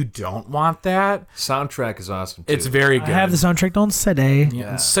 If you don't want that, Soundtrack is awesome, too. it's very I good. have the soundtrack on today.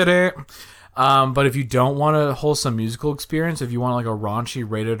 Yeah. City. But if you don't want a wholesome musical experience, if you want like a raunchy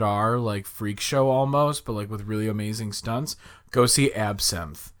rated R like freak show almost, but like with really amazing stunts, go see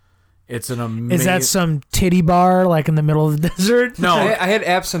Absinthe. It's an amazing. Is that some titty bar like in the middle of the desert? No. I had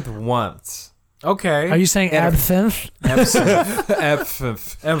absinthe once. Okay. Are you saying absinthe?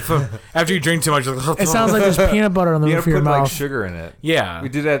 Absinthe. After you drink too much, like, It sounds like there's peanut butter on the You roof gotta of your put like mouth. sugar in it. yeah. We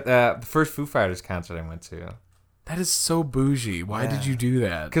did at the first Foo Fighters concert I went to. That is so bougie. Why did you do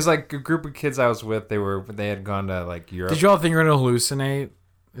that? Because like a group of kids I was with, they had gone to like Europe. Did you all think you were gonna hallucinate?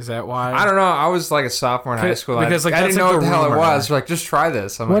 Is that why? I don't know. I was like a sophomore in high school. Because, like, I didn't that's, know like, what the the hell rumor. it was. They're like, just try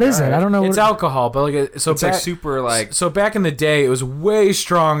this. I'm What like, is it? all right. I don't know. It's what, alcohol, but like so It's like super like. So back in the day, it was way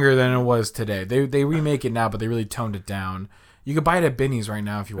stronger than it was today. They remake it now, but they really toned it down. You could buy it at Binny's right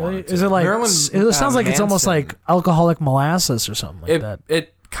now if you wanted to. is it like? Marilyn, It sounds like it's almost Manson. like alcoholic molasses or something like that.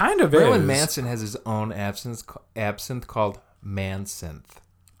 It kind of Marilyn is. Manson has his own absinthe called Mansynth.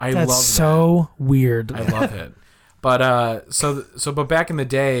 I That's love so weird. that. I love it. But but back in the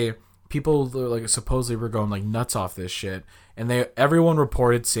day, people like supposedly were going like nuts off this shit, and everyone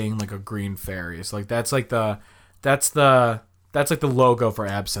reported seeing like a green fairy. So like that's the That's like the logo for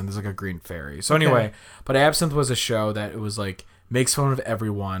Absinthe. There's like a green fairy. So anyway, but Absinthe was a show that it was like makes fun of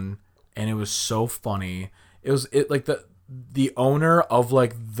everyone, and it was so funny. It was like the owner of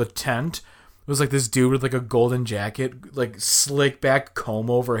like the tent was like this dude with like a golden jacket, like slick back comb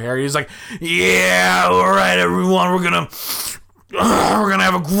over hair. He was like, "Yeah, all right, everyone, we're gonna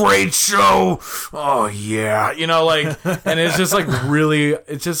have a great show. Oh yeah," like, and it's just like really,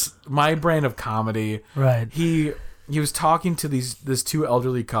 it's just my brand of comedy. Right. He was talking to this two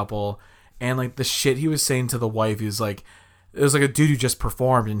elderly couple, and like the shit he was saying to the wife, he was like, it was like a dude who just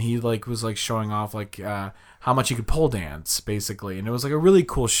performed, and he like was like showing off like how much he could pole dance basically, and it was like a really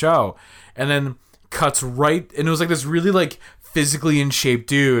cool show. And then cuts right, and it was like this really like physically in shape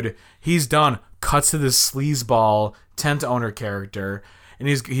dude. He's done. Cuts to this sleazeball tent owner character, and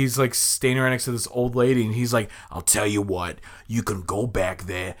he's like standing right next to this old lady, and he's like, "I'll tell you what, you can go back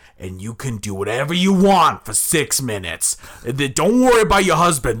there and you can do whatever you want for 6 minutes. Don't worry about your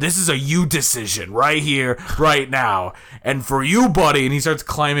husband. This is a you decision right here, right now. And for you, buddy," and he starts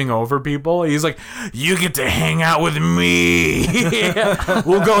climbing over people. He's like, "You get to hang out with me.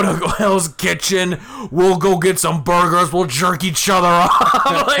 We'll go to Hell's Kitchen. We'll go get some burgers. We'll jerk each other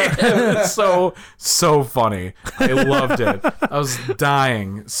off." Like, it's so funny. I loved it. I was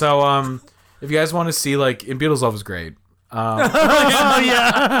dying. So if you guys want to see, like, in Beatles Love is great. Oh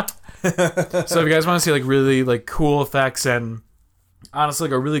yeah. So if you guys want to see like really like cool effects and honestly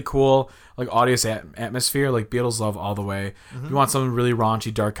like a really cool like audience atmosphere, like Beatles Love all the way. If you want something really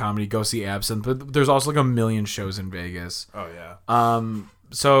raunchy, dark comedy, go see Absinthe. But there's also like a million shows in Vegas. Oh yeah.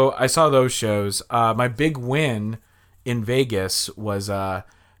 So I saw those shows. My big win in Vegas was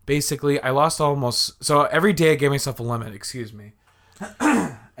basically I lost almost. So every day I gave myself a limit. Excuse me.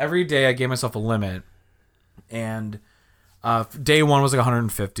 Every day I gave myself a limit, and day one was like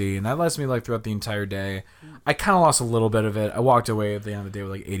 150, and that lasted me like throughout the entire day. I kind of lost a little bit of it. I walked away at the end of the day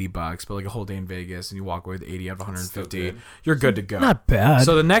with like $80, but like a whole day in Vegas, and you walk away with 80 out of 150, you're good to go. Not bad.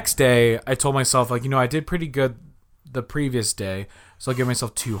 So the next day, I told myself like, I did pretty good the previous day, so I'll give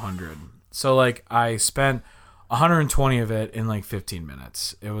myself 200. So like I spent 120 of it in like 15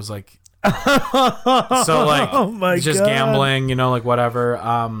 minutes. It was like so like oh my just God. gambling, like whatever.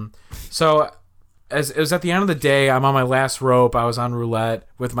 So as it was at the end of the day, I'm on my last rope. I was on roulette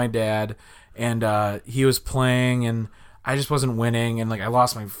with my dad, and he was playing, and I just wasn't winning, and like I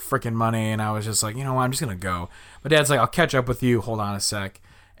lost my freaking money, and I was just like, what, I'm just gonna go. My dad's like, "I'll catch up with you. Hold on a sec."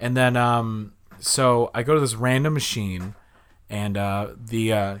 And then so I go to this random machine, and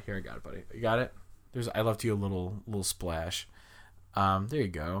here, I got it, buddy. You got it? I left you a little splash. There you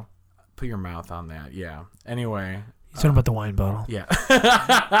go. Put your mouth on that. Yeah. Anyway. He's talking about the wine bottle. Yeah.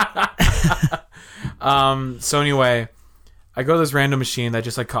 So anyway, I go to this random machine that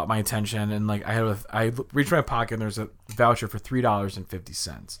just like caught my attention, and like I reached my pocket and there's a voucher for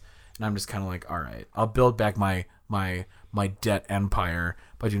 $3.50, and I'm just kind of like, all right, I'll build back my debt empire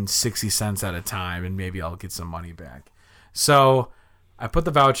by doing 60 cents at a time, and maybe I'll get some money back. So I put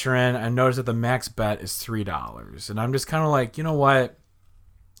the voucher in. I noticed that the max bet is $3, and I'm just kind of like, you know what?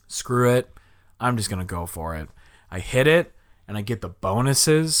 Screw it. I'm just gonna go for it. I hit it, and I get the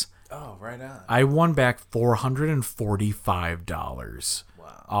bonuses. Oh, right on. I won back $445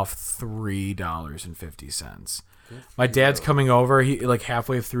 off $3.50. My dad's coming over. He like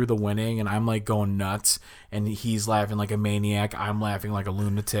halfway through the winning, and I'm like going nuts, and he's laughing like a maniac. I'm laughing like a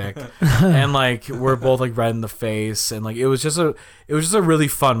lunatic, and like we're both like red in the face, and like it was just a really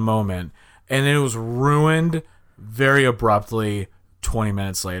fun moment, and it was ruined very abruptly 20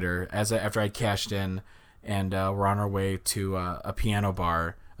 minutes later after I cashed in, and we're on our way to a piano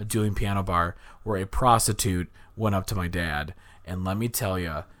bar, a dueling piano bar, where a prostitute went up to my dad, and let me tell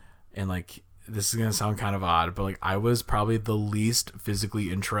you, and like this is gonna sound kind of odd, but like I was probably the least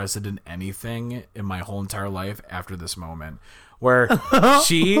physically interested in anything in my whole entire life after this moment, where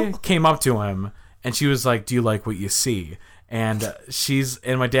she came up to him and she was like, "Do you like what you see?" And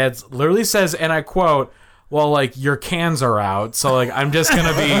my dad literally says, and I quote, "Well, like your cans are out, so like I'm just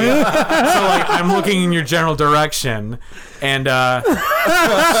gonna be, so like I'm looking in your general direction," and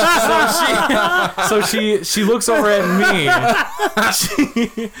so she looks over at me.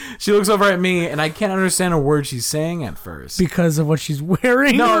 She looks over at me, and I can't understand a word she's saying at first Because of what she's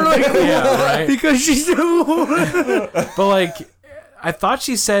wearing. No, like, yeah, right. Because she's. But like, I thought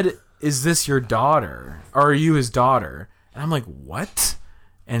she said, "Is this your daughter? Or are you his daughter?" And I'm like, "What?"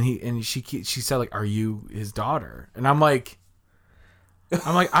 And she said like, "Are you his daughter?" And I'm like,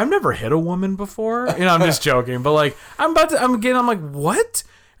 I've never hit a woman before. I'm just joking, but like I'm like, what?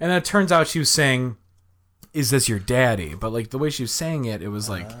 And then it turns out she was saying, "Is this your daddy?" But like the way she was saying it, it was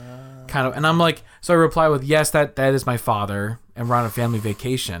like kind of, and I'm like, so I reply with, yes, that is my father, and we're on a family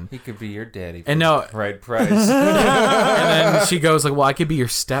vacation. He could be your daddy. And no, right price. and then she goes like, well, I could be your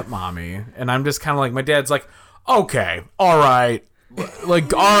stepmommy, and I'm just kind of like, my dad's like, okay, all right,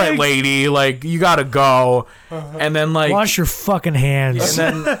 like, all right, lady, like, you gotta go, and then like, wash your fucking hands.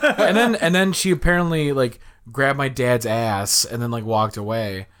 and then she apparently like grabbed my dad's ass and then like walked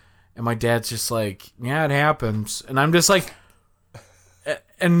away, and my dad's just like, yeah, it happens, and I'm just like.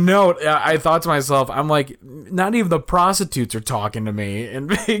 And no, I thought to myself, I'm like, not even the prostitutes are talking to me in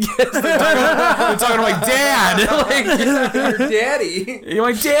Vegas. They're talking to my dad. Like, Your daddy. you're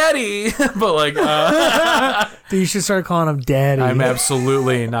my daddy. But like, Dude, you should start calling him daddy. I'm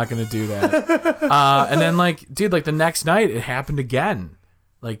absolutely not going to do that. And then like, dude, like the next night it happened again.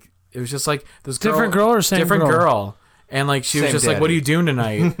 Like, it was just like this girl. Different girl or same different girl? girl. And like, she was Same just like, daddy. what are you doing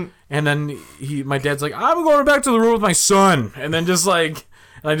tonight? And then my dad's like, I'm going back to the room with my son. And then just like,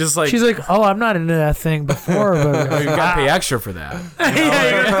 and I just like, She's like, oh, I'm not into that thing before, but you got to pay extra for that.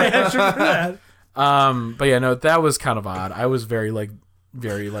 But yeah, no, that was kind of odd. I was very like,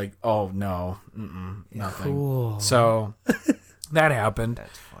 oh no, nothing. Cool. So that happened.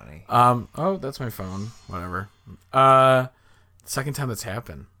 That's funny. Oh, that's my phone. Whatever. Second time that's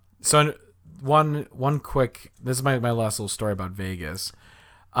happened. So one quick. This is my last little story about Vegas.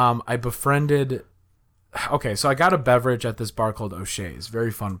 I befriended. Okay, so I got a beverage at this bar called O'Shea's.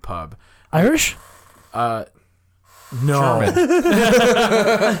 Very fun pub. Irish? No.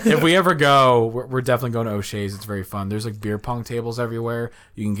 If we ever go, we're definitely going to O'Shea's. It's very fun. There's like beer pong tables everywhere.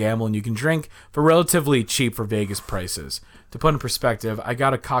 You can gamble and you can drink for relatively cheap for Vegas prices. To put in perspective, I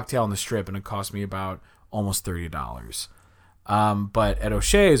got a cocktail on the Strip and it cost me about almost $30. But at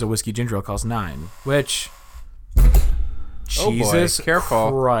O'Shea's, a whiskey ginger ale costs $9, which Jesus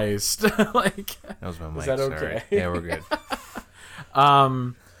careful. Christ. Like, That was my mic. is that okay? Sorry. Yeah, we're good.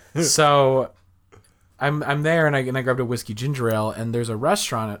 So I'm there and I grabbed a whiskey ginger ale and there's a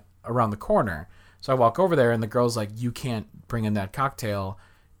restaurant around the corner. So I walk over there and the girl's like, you can't bring in that cocktail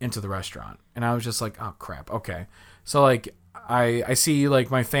into the restaurant. And I was just like, oh crap. Okay. So like I see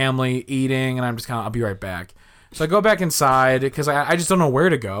like my family eating and I'm just kind of, I'll be right back. So I go back inside because I just don't know where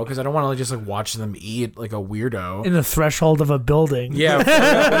to go because I don't want to just like watch them eat like a weirdo. In the threshold of a building. Yeah.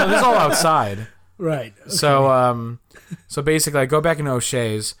 Well, this is all outside. Right. Okay. So so basically I go back in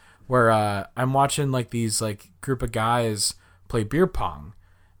O'Shea's where I'm watching like these like group of guys play beer pong,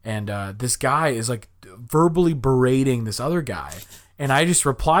 and this guy is like verbally berating this other guy, and I just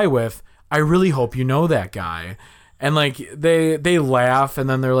reply with, I really hope you know that guy. And like they laugh and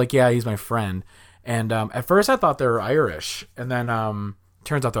then they're like, yeah, he's my friend. And at first I thought they were Irish, and then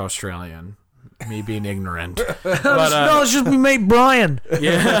turns out they're Australian. Me being ignorant. But, no, it's just we mate Brian.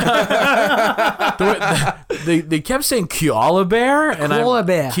 Yeah. they kept saying koala bear, and Koala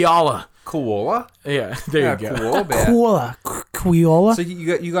bear. Koala. Koala? Yeah, there you go. Koala bear. Koala. Quiola. So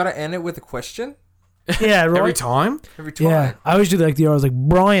you got to end it with a question Yeah, right. Every time? every time. Yeah, I always do like the I was like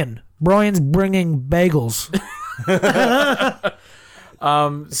Brian's bringing bagels.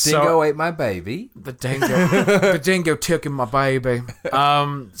 Dingo ate my baby. The dingo took in my baby.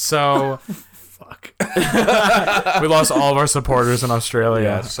 So Fuck. we lost all of our supporters in Australia.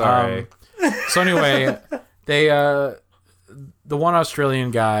 Yeah, sorry. So anyway, they the one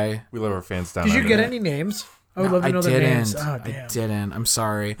Australian guy. We love our fans down Did you under. get any names? I would love to know their names. Oh, I damn. didn't. I'm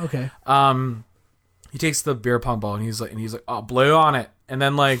sorry. Okay. He takes the beer pong ball and he's like, oh, blow on it. And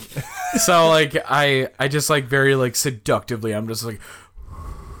then like, so like I just like very like seductively, I'm just like,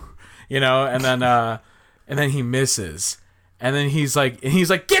 you know, and then he misses. And then he's like,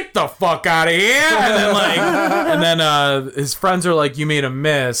 get the fuck out of here. And then his friends are like, you made him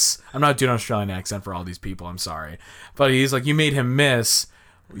miss. I'm not doing an Australian accent for all these people. I'm sorry. But he's like, you made him miss.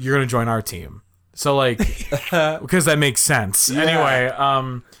 You're going to join our team. So like, because that makes sense. Yeah. Anyway,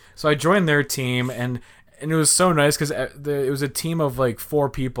 so I joined their team and it was so nice because it was a team of like 4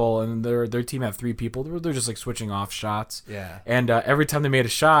 people and their team had 3 people. They're just like switching off shots. Yeah. And every time they made a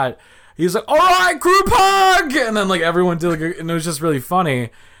shot, he was like, all right, group hug! And then like everyone did like, and it was just really funny.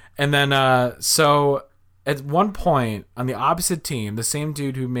 And then, so at one point on the opposite team, the same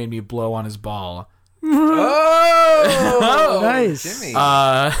dude who made me blow on his ball. Oh, Nice. Jimmy.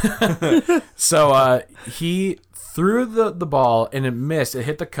 So he threw the ball and it missed. It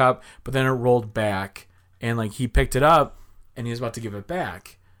hit the cup, but then it rolled back. And like he picked it up and he was about to give it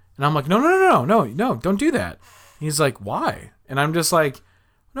back. And I'm like, no, don't do that. He's like, why? And I'm just like,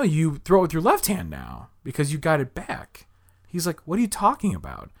 no, you throw it with your left hand now because you got it back. He's like, what are you talking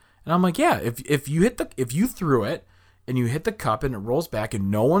about? And I'm like, yeah, if you threw it and you hit the cup and it rolls back and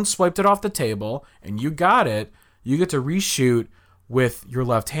no one swiped it off the table and you got it, you get to reshoot with your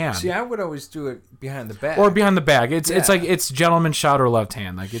left hand. See, I would always do it behind the back. Or behind the back. It's like it's gentleman shot or left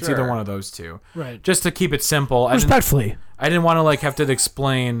hand. Like it's either one of those two. Right. Just to keep it simple. Respectfully. I didn't want to like have to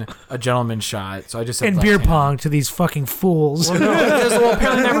explain a gentleman shot, so I just said And left beer hand. pong to these fucking fools. Well, no, because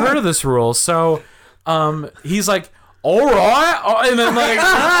apparently never heard of this rule. So he's like, all right, and then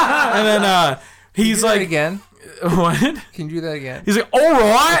like, he's like, again. What? Can you do that again? He's like, all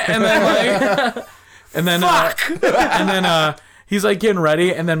right, and then like, and then he's like getting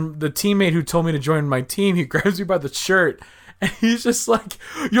ready, and then the teammate who told me to join my team, he grabs me by the shirt, and he's just like,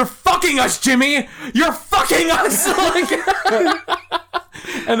 "You're fucking us, Jimmy! You're fucking us!"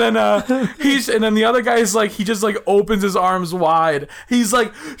 and then the other guy's like, he just like opens his arms wide. He's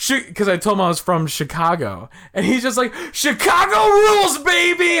like, because I told him I was from Chicago, and he's just like, "Chicago rules,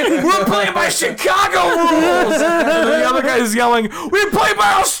 baby! We're playing by Chicago rules!" And then the other guy is yelling, "We play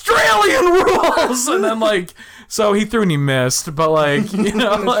by Australian rules!" And then like, so he threw and he missed, but like, you know,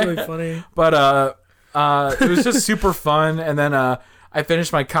 That's like, really funny. But it was just super fun, and then I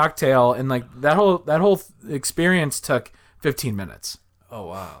finished my cocktail, and like that whole experience took 15 minutes. Oh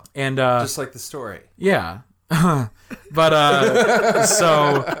wow! And just like the story. Yeah. But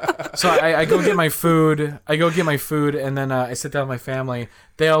so I go get my food. And then I sit down with my family.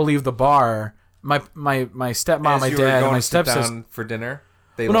 They all leave the bar. My stepmom, my dad, and my stepsister for dinner.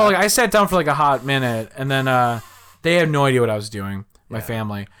 No, like I sat down for like a hot minute, and then they had no idea what I was doing. My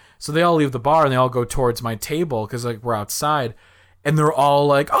family. So they all leave the bar and they all go towards my table because like we're outside, and they're all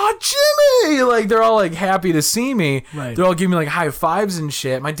like, "Oh, Jimmy!" Like they're all like happy to see me. Right. They're all giving me like high fives and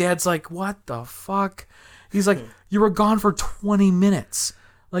shit. My dad's like, "What the fuck?" He's like, "You were gone for 20 minutes."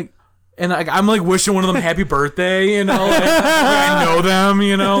 Like, and like I'm like wishing one of them happy birthday, you know, like I know them,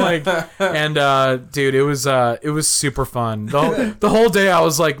 you know, like, and dude, it was super fun. The whole day I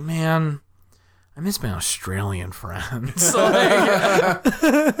was like, man, I miss my Australian friends. Like,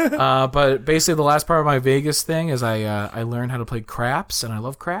 but basically, the last part of my Vegas thing is I learned how to play craps, and I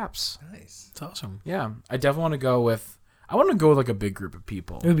love craps. Nice. It's awesome. Yeah, I definitely want to go with. I want to go with like a big group of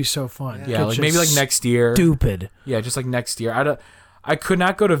people. It would be so fun. Yeah, like maybe like next year. Stupid. Yeah, just like next year. I could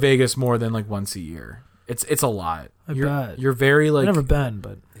not go to Vegas more than like once a year. It's a lot. I bet. You're very like. I've never been,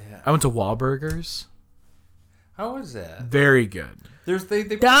 but I went to Wahlburgers. How was that? Very good. They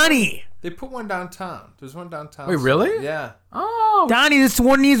Donnie. They put one downtown. There's one downtown. Wait, really? Yeah. Oh. Donnie, this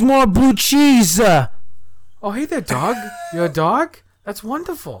one needs more blue cheese. Oh, hey there, dog. You a dog? That's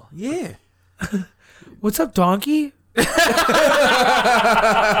wonderful. Yeah. What's up, donkey? Go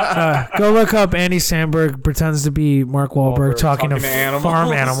look up Andy Samberg pretends to be Mark Wahlberg talking to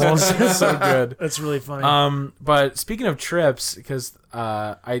farm animals. It's so good. That's really funny. But speaking of trips, because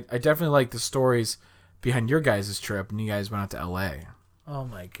I definitely like the stories behind your guys' trip, and you guys went out to L.A. Oh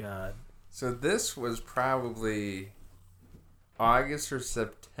my god. So this was probably August or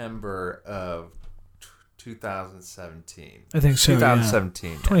September of 2017. I think so.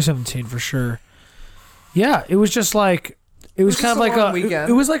 2017. Yeah. 2017 for sure. Yeah, it was just like it was kind of like a weekend.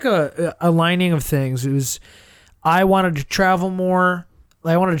 it was like a aligning of things. It was I wanted to travel more.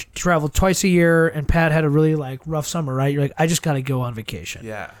 I wanted to travel twice a year, and Pat had a really like rough summer. Right? You're like, I just got to go on vacation.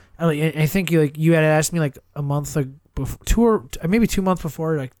 Yeah. I think you had asked me like a month before, maybe 2 months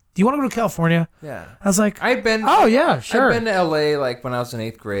before. Like, do you want to go to California? Yeah. I was like, I'd been. Oh yeah, sure. I'd been to LA like when I was in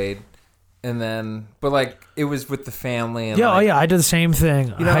 8th grade, and then but like it was with the family. And Yeah, like, oh yeah, I did the same thing.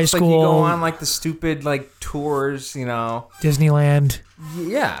 You know, High it's school, like you go on like the stupid like tours, you know. Disneyland.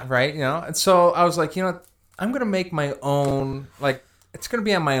 Yeah, right. You know, and so I was like, you know, I'm gonna make my own. Like, it's gonna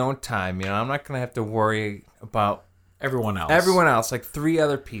be on my own time. You know, I'm not gonna have to worry about Everyone else, like 3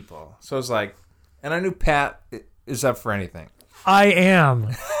 other people. So I was like, and I knew Pat is up for anything. I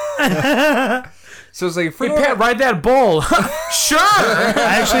am. So it's like, Hey, Pat, ride that bull. Sure.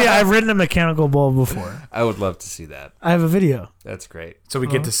 Actually, I've ridden a mechanical bull before. I would love to see that. I have a video. That's great. So we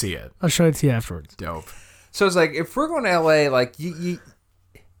get to see it. I'll show it to you afterwards. Dope. So it's like, if we're going to LA, like you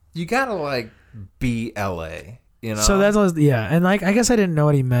gotta like be LA, you know. So that's what, yeah, and like I guess I didn't know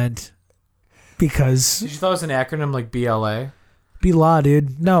what he meant because Did you thought it was an acronym like BLA? be law,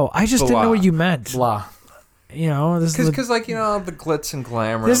 dude. No, I just didn't know Blah. what you meant. Blah. You know, this is Because like, you know, the glitz and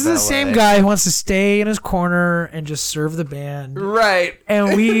glamour. this of is the LA. same guy who wants to stay in his corner and just serve the band. right?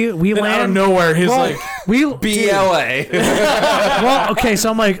 And we And out of land nowhere, he's well, like, we BLA. well, okay,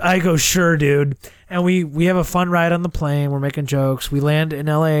 so I'm like, I go, sure, dude. And we have a fun ride on the plane. We're making jokes. We land in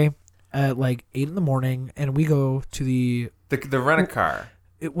LA at like 8 a.m, and we go to the the rent a car.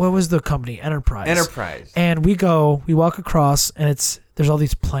 what was the company? Enterprise. Enterprise. And we walk across, and there's all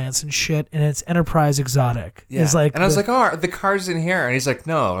these plants and shit, and it's Enterprise Exotic. Yeah. It's like, and I was like, oh, the car's in here. And he's like,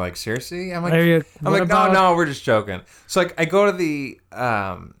 no, like, seriously? I'm like, what about- no, we're just joking. So, like, I go to the,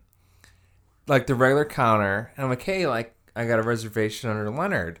 like, the regular counter, and I'm like, hey, like, I got a reservation under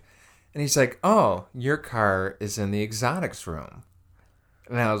Leonard. And he's like, oh, your car is in the exotics room.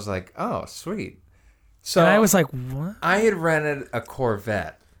 And I was like, oh, sweet. So and I was like, what? I had rented a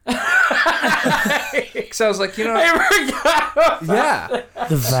Corvette. So I was like, I forgot about yeah.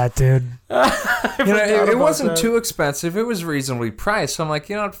 The vet, dude. It wasn't too expensive. It was reasonably priced. So I'm like,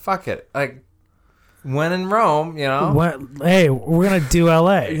 fuck it. Like, when in Rome, Hey, we're going to do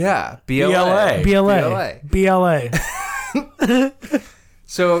LA. Yeah. BLA. BLA.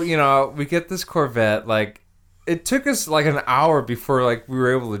 So, we get this Corvette. Like, it took us like an hour before like we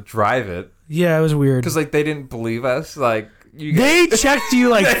were able to drive it. Yeah, it was weird. Because like they didn't believe us. Like they checked you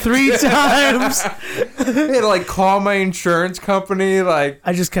like 3 times. They had to like call my insurance company. Like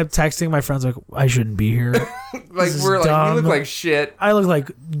I just kept texting my friends like I shouldn't be here. Like we're like dumb. we look like shit. I look like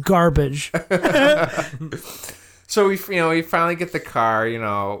garbage. So we finally get the car.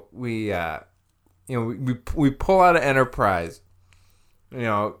 We pull out of Enterprise.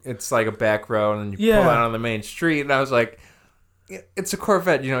 It's like a back road, and you pull out on the main street. And I was like, it's a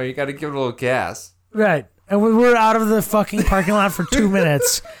Corvette, you got to give it a little gas. Right. And we were out of the fucking parking lot for 2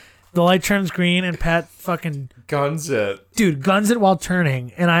 minutes. The light turns green, and Pat fucking... guns it. Dude, guns it while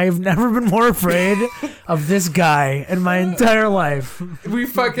turning. And I've never been more afraid of this guy in my entire life. We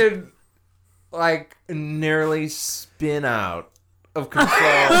fucking, like, nearly spin out of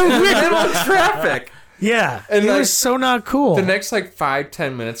control in the middle of traffic. Yeah. And it like, was so not cool. The next, like,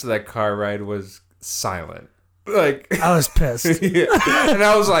 5-10 minutes of that car ride was silent. Like I was pissed. Yeah. And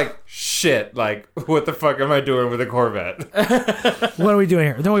I was like, shit, like, what the fuck am I doing with a Corvette? What are we doing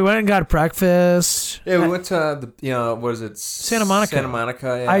here? Then we went and got breakfast. Yeah, we went to what is it? Santa Monica. Santa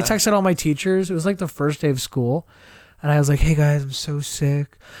Monica, yeah. I texted all my teachers. It was like the first day of school. And I was like, hey guys, I'm so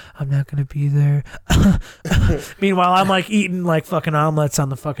sick. I'm not going to be there. Meanwhile, I'm like eating like fucking omelets on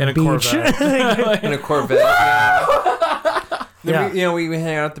the fucking beach. In a Corvette, yeah. Then yeah. we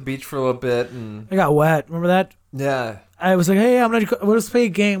hang out at the beach for a little bit, and I got wet. Remember that? Yeah. I was like, hey, let's play a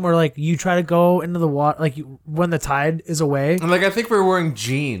game where like you try to go into the water, like when the tide is away. And like I think we were wearing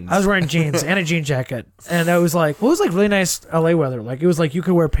jeans. I was wearing jeans and a jean jacket, and I was like, well, it was like really nice LA weather. Like it was like you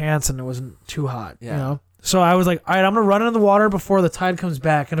could wear pants and it wasn't too hot. Yeah. So I was like, all right, I'm gonna run into the water before the tide comes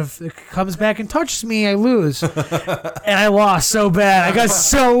back, and if it comes back and touches me, I lose. And I lost so bad. I got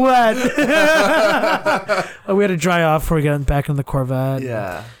so wet. We had to dry off before we got back in the Corvette.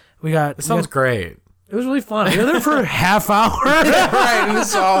 Yeah. It sounds great. It was really fun. We were there for a half hour. Right, and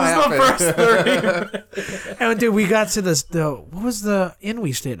this all happened. The first 30. And dude, we got to what was the inn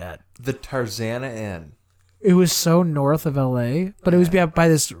we stayed at? The Tarzana Inn. It was so north of LA, but it was by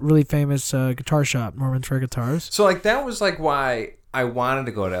this really famous guitar shop, Norman's Rare Guitars. So like that was like why I wanted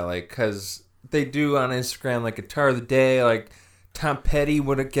to go to LA, because they do on Instagram like Guitar of the Day, like Tom Petty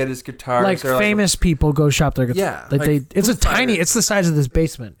would get his guitars. Like famous people go shop their guitars. Yeah. Like it's a tiny. It's the size of this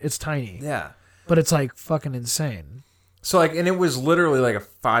basement. It's tiny. Yeah. But it's like fucking insane. So like, and it was literally like a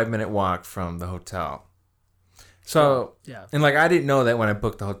 5-minute walk from the hotel. So yeah, and like I didn't know that when I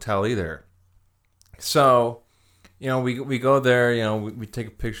booked the hotel either. So, we go there. We take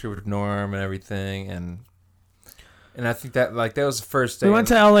a picture with Norm and everything, and I think that like that was the first day. We went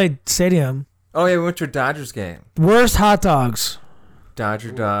to LA Stadium. Oh yeah, we went to a Dodgers game. Worst hot dogs.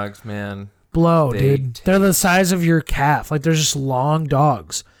 Dodger dogs, man. Blow, They dude. They're the size of your calf. Like they're just long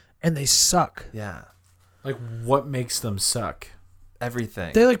dogs, and they suck. Yeah. Like what makes them suck?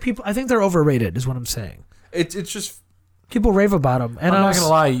 Everything. They like people. I think they're overrated. Is what I'm saying. It's just. People rave about them, and I'm not gonna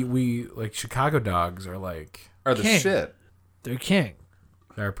lie. We like Chicago dogs are the king. shit. They're king.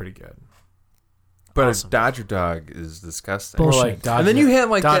 They're pretty good. But Awesome. a Dodger dog is disgusting. Bullshit. Or like dodge and then you had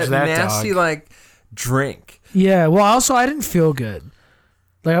like dodge that nasty dog. like drink. Yeah. Well, also I didn't feel good.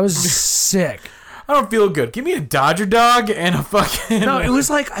 Like I was sick. I don't feel good. Give me a Dodger dog and a fucking. No, it was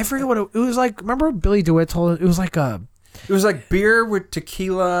like I forget what it was like. Remember Billy DeWitt told it was like a. It was like beer with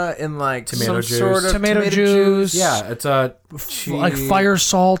tequila and like Tomato some juice. sort of Tomato juice. Yeah, it's a like fire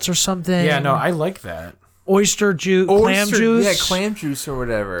salts or something. Yeah, no, I like that. Oyster juice, clam juice. Yeah, clam juice or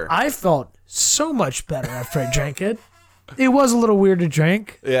whatever. I felt so much better after I drank it. It was a little weird to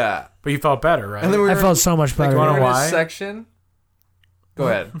drink. Yeah. But you felt better, right? And then I felt so much better. you wanna we were in why? this section. Go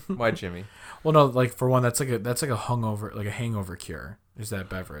ahead. Why, Jimmy? Well, no, like for one, that's like a hangover cure. Is that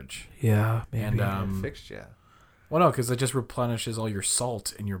beverage? Yeah, maybe. And Fixed you. Well, no, because it just replenishes all your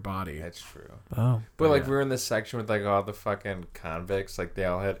salt in your body. That's true. Oh. But like we were in this section with like all the fucking convicts, like they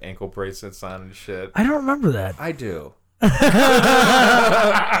all had ankle bracelets on and shit. I don't remember that. I do.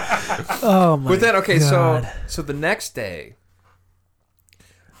 Oh my But then God. so the next day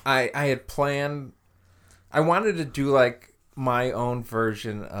I had planned I wanted to do like my own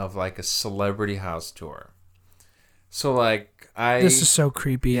version of like a celebrity house tour. So like This is so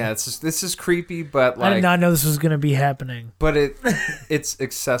creepy. Yeah, this is creepy, but like I did not know this was going to be happening. But it's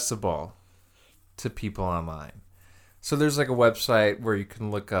accessible to people online. So there's like a website where you can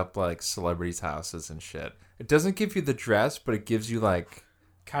look up like celebrities' houses and shit. It doesn't give you the dress, but it gives you like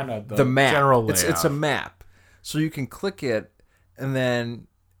Kind of the map. general It's layout. a map. So you can click it and then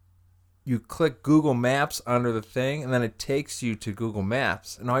you click Google Maps under the thing and then it takes you to Google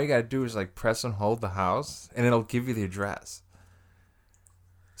Maps and all you got to do is like press and hold the house and it'll give you the address.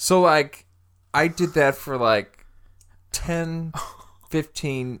 So like I did that for like 10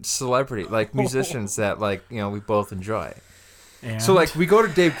 15 celebrity like musicians that like, you know, we both enjoy. And So like we go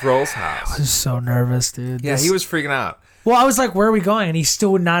to Dave Grohl's house. I was so nervous, dude. Yeah, he was freaking out. Well, I was like, where are we going? And he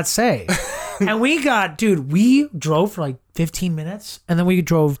still would not say. And we drove for like 15 minutes and then we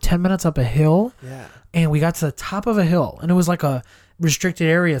drove 10 minutes up a hill. Yeah. And we got to the top of a hill and it was like a restricted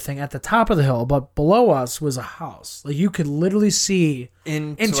area thing at the top of the hill, but below us was a house. Like you could literally see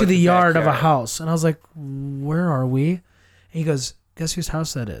into like, the yard of a backyard. house. And I was like, where are we? And he goes, guess whose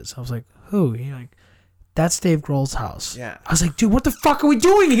house that is? I was like, who? He's like, that's Dave Grohl's house. Yeah. I was like, dude, what the fuck are we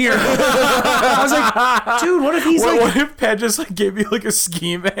doing here? I was like, dude, what if he's what if Pat just like gave you like a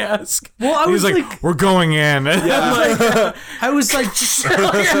ski mask? Well, I He's was like, we're going in. I was like,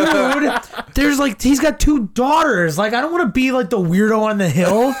 dude, there's like, he's got 2 daughters. Like, I don't want to be like the weirdo on the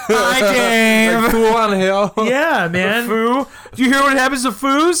hill. Hi, Dave. Like, fool on the hill. Yeah, man. Foo. Do you hear what happens to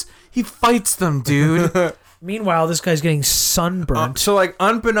foos? He fights them, dude. Meanwhile, this guy's getting sunburnt. So like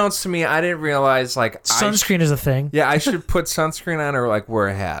unbeknownst to me, I didn't realize like Sunscreen is a thing. I should put sunscreen on or like wear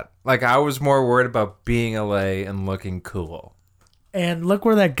a hat. Like I was more worried about being LA and looking cool. And look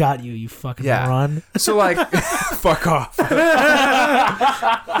where that got you, you fucking moron. So like, fuck off.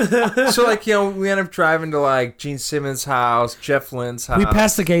 So like, you know, we end up driving to like Gene Simmons' house, Jeff Lynne's house. We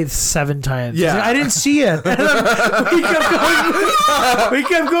passed the gate 7 times. Yeah. I didn't see it. we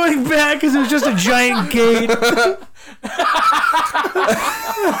kept going back because it was just a giant gate.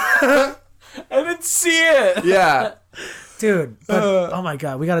 I didn't see it. Yeah. Dude, but, oh my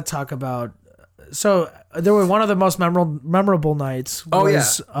God, we got to talk about... So there were one of the most memorable nights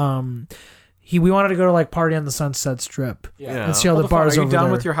was we wanted to go to like party on the Sunset Strip and see all the bars Are you over done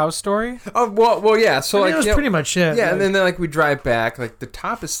there. with your house story? Oh well, yeah. So I mean, like, that was you know, pretty much it. yeah, Like, and then like we drive back, like the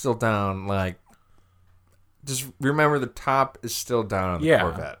top is still down. Like, just remember the top is still down on the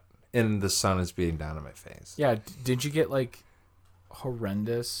Corvette, and the sun is beating down on my face. Yeah. Did you get like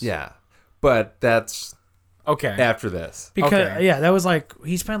horrendous? Yeah, but that's Okay. after this. because okay. that was like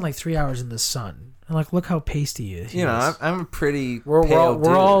he spent like 3 hours in the sun and like look how pasty he is. You know, I'm a pretty We're pale dude.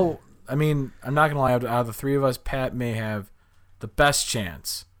 all. I mean, I'm not gonna lie. Out of the 3 of us, Pat may have the best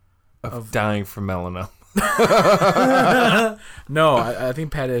chance of dying from melanoma. No, I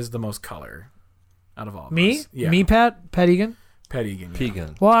think Pat is the most color out of all of Me? us. Yeah. Me, Pat Egan? Pat Egan. Yeah.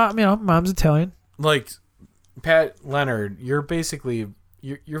 Pegan. Well, you know, mom's Italian. Like Pat Leonard, you're basically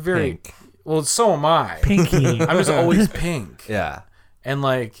you're very Pink. well. So am I. Pinky. I'm just always pink. Yeah. And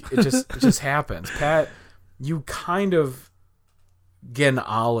like it just happens. Pat, you kind of get an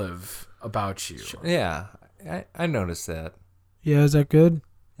olive about you. Yeah. I noticed that. Yeah, is that good?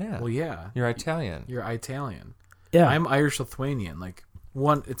 Yeah. Well, yeah. You're Italian. You're Italian. Yeah. I'm Irish Lithuanian. Like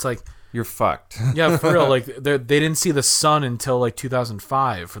it's like You're fucked. yeah, for real. Like they didn't see the sun until like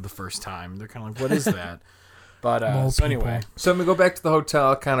 2005 for the first time. They're kind of like, what is that? But Mole so people. anyway, So I'm gonna go back to the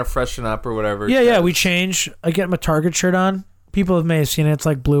hotel, kind of freshen up or whatever. Yeah, we change. I get my Target shirt on. People may have seen it. It's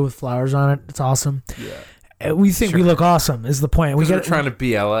like blue with flowers on it. It's awesome. Yeah. And we think we look awesome is the point. We We're get trying to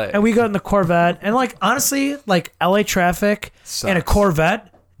be LA. and we go in the Corvette. And like honestly, like LA traffic and a Sucks.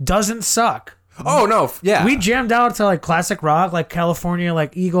 Corvette doesn't suck. Oh no, yeah. We jammed out to like classic rock, like California,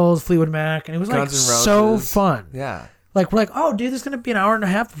 like Eagles, Fleetwood Mac, and it was like Guns N' so Roses. fun. Yeah. Like we're like, oh, dude, there's gonna be an hour and a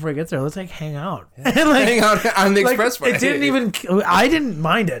half before we get there. Let's like hang out. And like, Hang out on the like, expressway. it didn't even. I didn't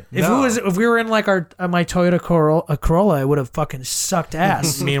mind it. No. If we were in like my Toyota Corolla, it would have fucking sucked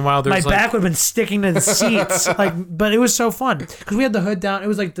ass. meanwhile, My there's like back would have been sticking to the seats. But it was so fun because we had the hood down. It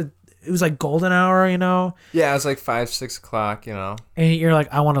was like golden hour, you know. Yeah, it was like 5, 6 o'clock. You know. And you're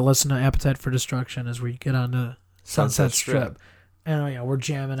like, I want to listen to Appetite for Destruction as we get on to Sunset Strip. And yeah, we're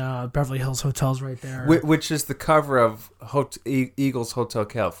jamming out. Beverly Hills Hotel's right there. Which is the cover of Eagles Hotel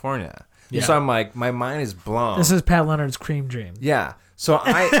California. Yeah. So I'm like, my mind is blown. This is Pat Leonard's Cream Dream. Yeah. So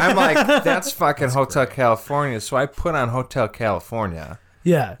I'm like, that's fucking Hotel California. So I put on Hotel California.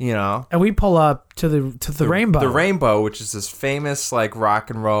 Yeah. You know? And we pull up to the Rainbow. The Rainbow, which is this famous like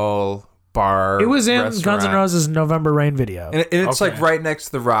rock and roll bar. It was in restaurant. Guns N' Roses' November Rain video. And it's like right next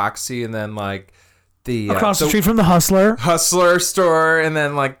to the Roxy, and then like the across the street from the Hustler store, and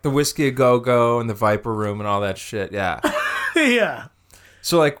then like the Whiskey A Go Go and the Viper Room and all that shit. Yeah. Yeah.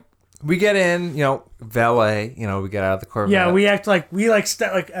 So like we get in, you know, valet. You know, we get out of the Corvette. Yeah, we act like we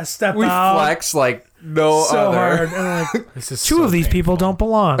step out. We flex like no so other. hard. And like, This is two so of these painful. people don't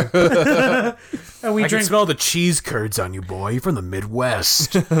belong. And we I can drink. smell the cheese curds on you, boy. You're from the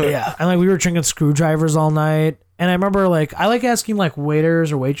Midwest. Yeah, and like we were drinking screwdrivers all night. And I remember like I like asking like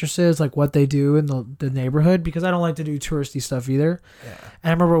waiters or waitresses like what they do in the neighborhood because I don't like to do touristy stuff either. Yeah. And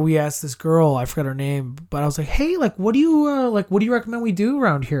I remember we asked this girl, I forgot her name, but I was like, "Hey, like what do you recommend we do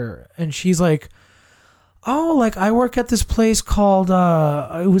around here?" And she's like, "Oh, like I work at this place called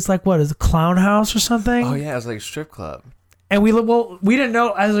it was like what is it, Clown House or something?" Oh yeah, it was like a strip club. And we didn't know.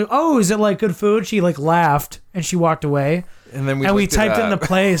 I was like, "Oh, is it like good food?" She like laughed and she walked away. And then we typed in the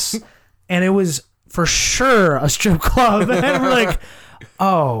place, and it was for sure a strip club. And we're like,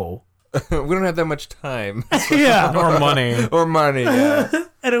 "Oh, we don't have that much time yeah." Or money. or money. Yeah.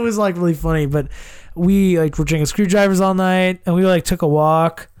 And it was like really funny. But we like were drinking screwdrivers all night, and we like took a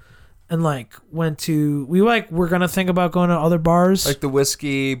walk, and like we're gonna think about going to other bars. Like the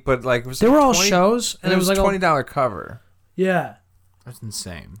whiskey, but like it was they like were all 20 shows, and it was like $20 cover. yeah. That's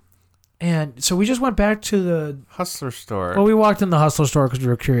insane. And so we just went back to the Hustler store. Well, we walked in the Hustler store because we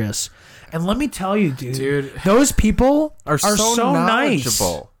were curious. And let me tell you, dude, those people are so nice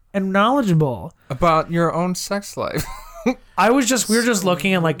knowledgeable and knowledgeable about your own sex life. we were just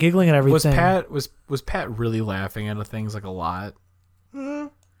looking and like giggling at everything. Was Pat really laughing at things like a lot?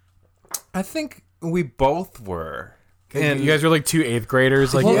 I think we both were. And you guys were like two 8th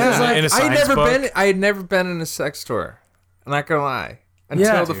graders, like, Well, yeah, in a science book. I had never been in a sex store. I'm not gonna lie. Until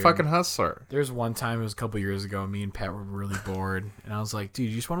Yeah, the dude. fucking Hustler. There's one time, it was a couple years ago, me and Pat were really bored, and I was like, dude,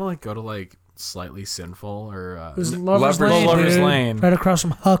 you just want to like go to like Slightly Sinful or It was Lover's Lane, Lover's dude. Lane. Right across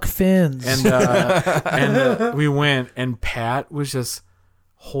from Huck Finn's. And we went, and Pat was just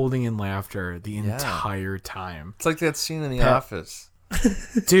holding in laughter the entire time. It's like that scene in The Pat- Office.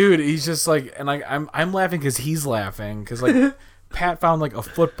 Dude, he's just like, and like I'm laughing because he's laughing because like Pat found like a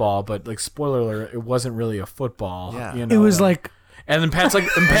football, but like spoiler alert, it wasn't really a football. Yeah. You know? it was like and then Pat's like,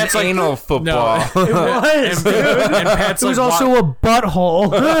 Anal football. No, it was. and Pat's It was like, also a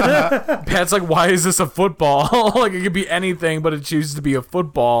butthole. Pat's like, why is this a football? Like it could be anything, but it chooses to be a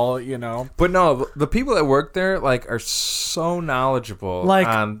football. You know. But no, the people that work there like are so knowledgeable Like,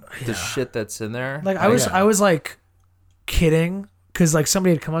 on the shit that's in there. Like I was like kidding because like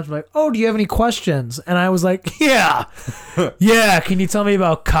somebody had come up to me like, "Oh, do you have any questions?" And I was like, "Yeah, yeah. Can you tell me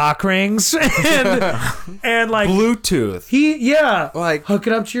about cock rings and like Bluetooth. like hook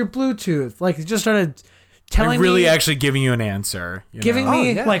it up to your Bluetooth." Like he just started telling Like really me, actually giving you an answer. You giving know?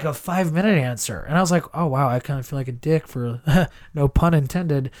 me yeah. like a 5-minute answer, and I was like, "Oh wow, I kind of feel like a dick for no pun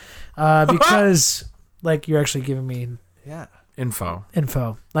intended," because like you're actually giving me Yeah. info.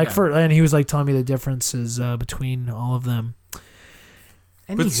 like and he was like telling me the differences between all of them.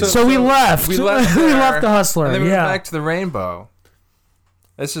 But So we left. We left We there, left the Hustler. And then we went yeah. back to the Rainbow.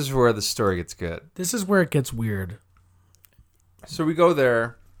 This is where the story gets good. This is where it gets weird. So we go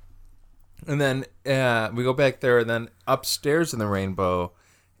there, and then we go back there, and then upstairs in the Rainbow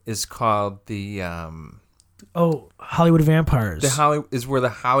is called the Hollywood Vampires. is where the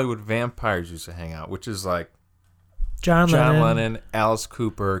Hollywood Vampires used to hang out, which is like John Lennon, Alice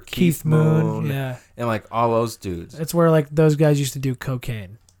Cooper, Keith Moon, Yeah. and like all those dudes. It's where like those guys used to do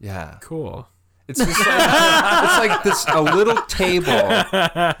cocaine. Yeah, Cool. it's just like, it's like this a little table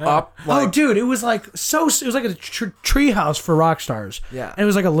up. Like, Oh, dude, it was like it was like a tree house for rock stars. Yeah. And it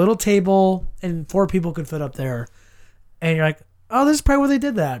was like a little table, and 4 people could fit up there. And you're like, oh, this is probably where they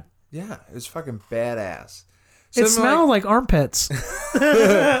did that. yeah, it was fucking badass. So It then we're smelled like armpits. They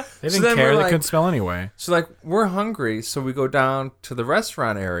didn't then care. we're They like- couldn't smell anyway. So like we're hungry, so we go down to the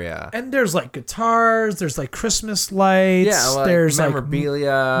restaurant area. And there's like guitars, there's like Christmas lights, Yeah, like there's memorabilia,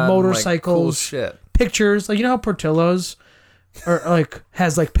 like and, like, motorcycles, cool shit. pictures. Like you know how Portillo's or like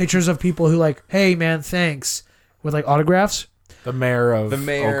has like pictures of people who like, hey man, thanks, with like autographs. The mayor of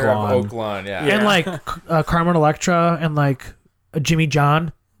Oaklawn. Oaklawn, yeah. And like Carmen Electra and like Jimmy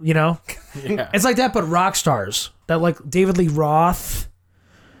John, you know? Yeah. It's like that, but rock stars. That like David Lee Roth.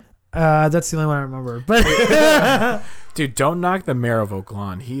 That's the only one I remember. But Dude, don't knock the mayor of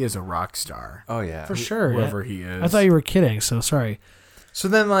Oaklawn. He is a rock star. Oh yeah. for sure. Whoever he is. I thought you were kidding, so sorry. So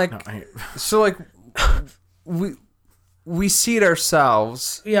then, like, we seat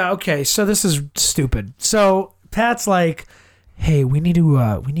ourselves. Yeah, okay. So this is stupid. So Pat's like, "Hey, we need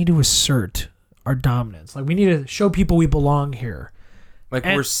to assert our dominance. Like, we need to show people we belong here. Like,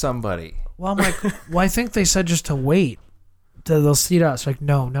 we're somebody." Well, I'm like, "Well, I think they said just to wait. They'll seat us." Like,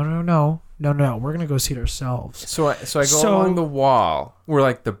 no. We're gonna go seat ourselves. So I go along the wall where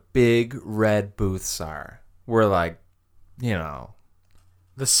like the big red booths are. Where like, you know,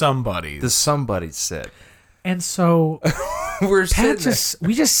 the somebodies sit. And so we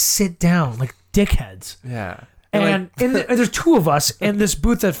just sit down like dickheads. Yeah. And there's two of us in this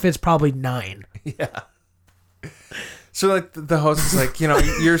booth that fits probably 9. Yeah. So like the host is like, you know,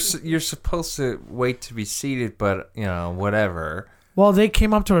 you're supposed to wait to be seated, but you know, whatever. Well, they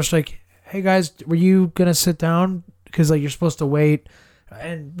came up to us like, "Hey guys, were you gonna sit down? Because like you're supposed to wait."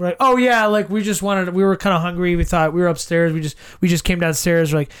 And we're like, "Oh yeah, like we were kind of hungry. We thought we were upstairs. We just came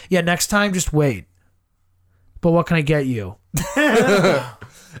downstairs. We're like, yeah, next time just wait. But what can I get you?"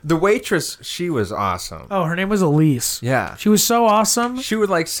 The waitress, she was awesome. Oh, her name was Elise. Yeah. She was so awesome. She would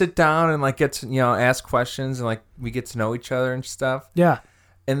like sit down and like get to, you know, ask questions and like we get to know each other and stuff. Yeah.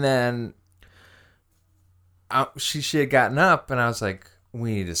 And then she had gotten up and I was like,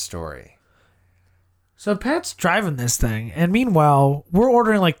 "We need a story." So Pat's driving this thing, and meanwhile, we're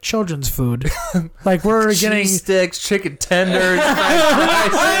ordering like children's food. Like we're getting cheese sticks, chicken tenders,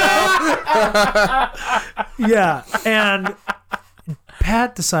 yeah, and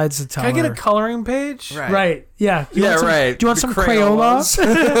Pat decides to tell her. Can I get a coloring page? Right. Yeah. Do you want some Crayolas?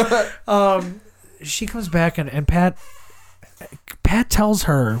 She comes back and Pat tells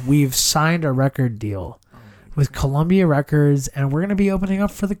her we've signed a record deal with Columbia Records, and we're going to be opening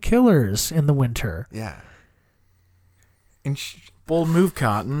up for the Killers in the winter. Yeah. And bold move,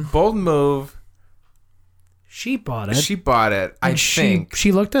 Cotton. Bold move. She bought it. I think.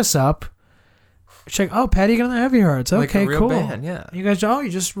 She looked us up. She's like, "Oh, Pat Egan and the Heavy Hearts. Okay, like a real cool. Band, yeah. You guys, you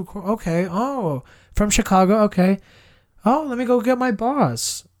just record. Okay. Oh, from Chicago. Okay. Oh, let me go get my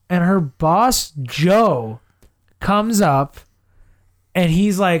boss." And her boss, Joe, comes up. And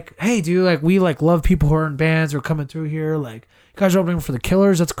he's like, "Hey, dude, like we like love people who are in bands or coming through here. Like, you guys are opening for the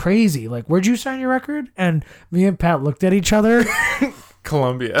Killers. That's crazy. Like, where'd you sign your record?" And me and Pat looked at each other.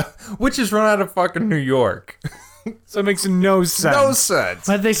 Columbia, which is run out of fucking New York. So it makes no sense. No sense.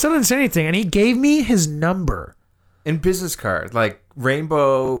 But they still didn't say anything. And he gave me his number. And business card, like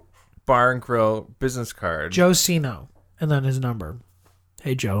Rainbow Bar and Grill business card. Joe Sino. And then his number.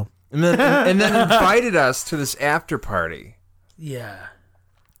 "Hey, Joe." And then invited us to this after party. Yeah.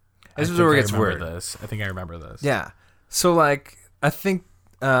 This is where it gets weird. I think I remember this. Yeah. So, like, I think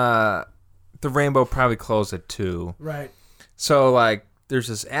the Rainbow probably closed at 2. Right. So, like, there's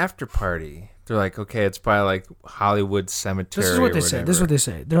this after party. They're like, okay, it's by, like, Hollywood Cemetery. This is what they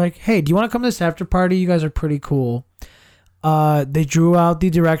say. They're like, "Hey, do you want to come to this after party? You guys are pretty cool." They drew out the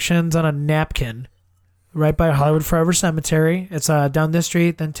directions on a napkin right by Hollywood Forever Cemetery. It's down this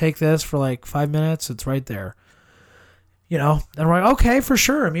street. Then take this for, like, 5 minutes. It's right there. You know, and we're like, "Okay, for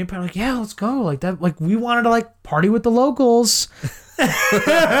sure." And me and Pat are like, "Yeah, let's go." Like that, like we wanted to like party with the locals.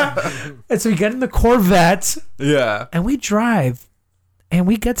 And so we get in the Corvette. Yeah. And we drive, and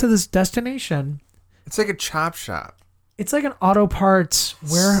we get to this destination. It's like a chop shop. It's like an auto parts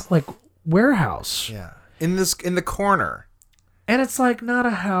warehouse. Yeah. In the corner. And it's like not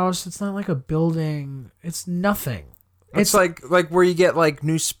a house. It's not like a building. It's nothing. It's like where you get like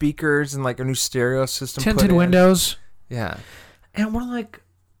new speakers and like a new stereo system. Tinted windows. Yeah. And we're like,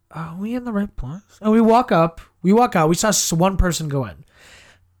 "Are we in the right place?" And we walk up. We walk out. We saw one person go in.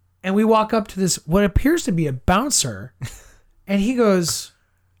 And we walk up to this, what appears to be a bouncer. And he goes,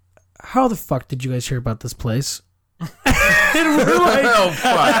 "How the fuck did you guys hear about this place?" And we're like, "Oh,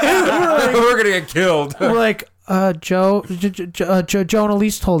 fuck. We're going to get killed." We're like, Joe and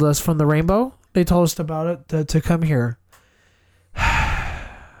Elise told us from the Rainbow. They told us about it to come here.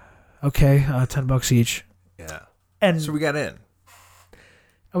 Okay, $10 each. Yeah. And so we got in.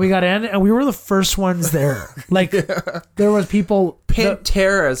 And we were the first ones there. Like, there was people.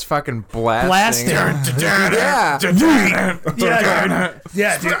 Pantera's fucking blasting. Yeah.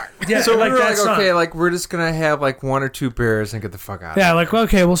 Yeah. So we were like, okay, like, we're just going to have like 1 or 2 beers and get the fuck out of here. Like,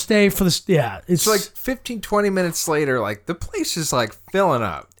 okay, we'll stay for this. Yeah. It's like 15, 20 minutes later, like, the place is like filling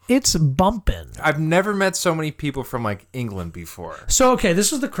up. It's bumping. I've never met so many people from like England before. So, okay,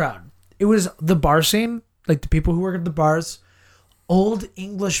 this was the crowd. It was the bar scene, like the people who work at the bars. Old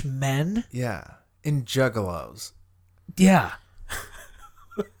English men. Yeah. In juggalos. Yeah.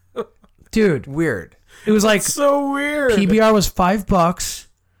 Dude. Weird. It was like so weird. PBR was $5.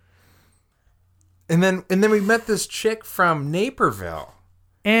 And then we met this chick from Naperville.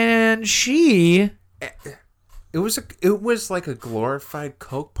 and she. It was like a glorified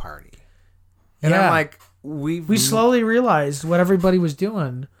Coke party, and Yeah. I'm like, we slowly realized what everybody was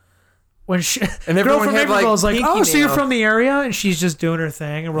doing. When she, And the girl everyone from had, Naperville like, was like, pinky "Oh, so you're nails. from the area?" And she's just doing her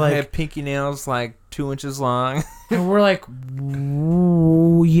thing, and we're I like, had pinky nails like 2 inches long. and we're like,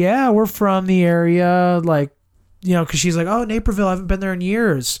 "Ooh, yeah, we're from the area, like, you know," because she's like, "Oh, Naperville, I haven't been there in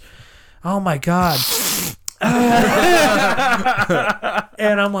years." Oh my god.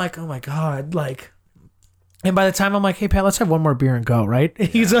 And I'm like, "Oh my god," like. And by the time I'm like, "Hey Pat, let's have one more beer and go," right? And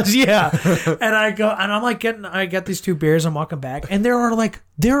he says, "Yeah." And I go, and I'm like I get these 2 beers. I'm walking back, and there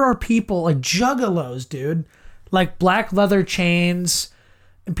are people like juggalos, dude, like black leather chains,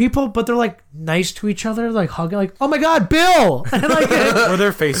 and people, but they're like nice to each other, like hugging, like, "Oh my god, Bill!" And like, Were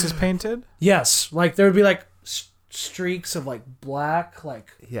their faces painted? yes, like there would be like streaks of like black,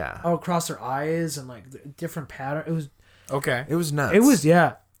 like Yeah, across their eyes, and like different pattern. It was Okay. it was nuts.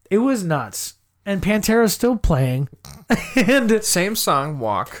 it was nuts. And Pantera's still playing, and Same song,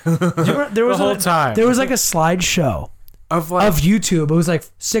 Walk. there was The whole time. There was like a slideshow of like of YouTube. It was like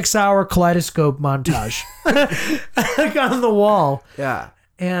 6-hour kaleidoscope montage, like on the wall, yeah.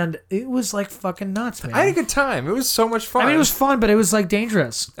 and it was like fucking nuts, man. I had a good time. It was so much fun. I mean, it was fun, but it was like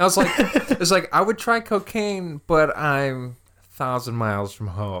dangerous. I was like, it's like I would try cocaine, but I'm 1,000 miles from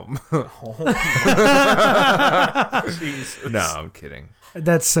home. No, I'm kidding.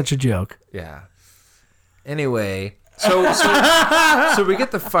 That's such a joke. Yeah. Anyway, so we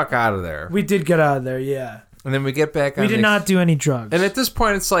get the fuck out of there, We did get out of there, yeah. and then we get back on. We did not do any drugs. And at this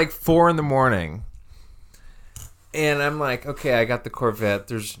point, it's like 4 a.m, and I'm like, okay, I got the Corvette.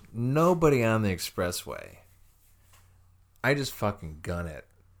 There's nobody on the expressway. I just fucking gun it.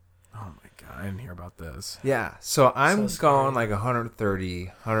 Oh my god, I didn't hear about this. Yeah, so I'm So scary. going like 130,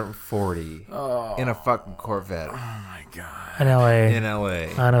 140 in a fucking Corvette Oh my god. in LA in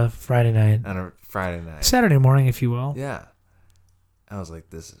LA on a Friday night, on a Friday night. Saturday morning, if you will. Yeah. I was like,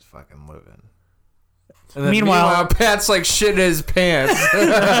 this is fucking living. Meanwhile- Pat's like shitting his pants.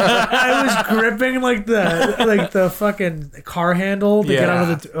 I was gripping like the fucking car handle to get Yeah.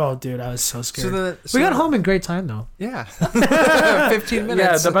 out of the. Oh, dude, I was so scared. So We got home in great time though. Yeah. 15 Yeah, I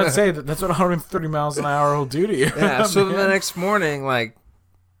minutes. was about to say that's what 130 miles an hour will do to you. Yeah, so the Man. next morning, like,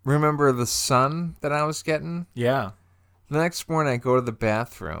 remember the sun that I was getting? Yeah. The next morning, I go to the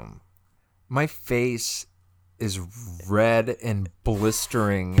bathroom. My face is red and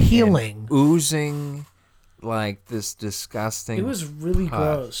blistering. Peeling. And oozing like this disgusting. It was really pus.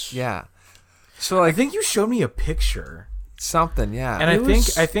 gross. Yeah. So, I like, think you showed me a picture. something, yeah. And It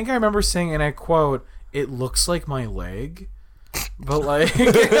was- I think I remember saying, and I quote, "It looks like my leg." But like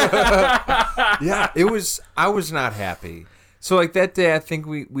yeah, it was, I was not happy. So, like, that day, I think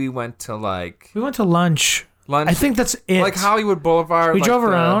we went to, like, We went to lunch. lunch. I think that's it. like Hollywood Boulevard. we like drove the-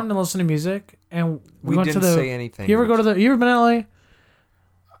 around and listened to music, and we went didn't to the. say anything. You ever go to the? You ever been to LA?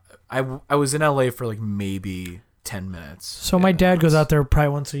 I was in LA for like maybe 10 minutes. So my dad goes out there probably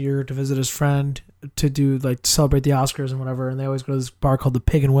once a year to visit his friend to do like to celebrate the Oscars and whatever, and they always go to this bar called the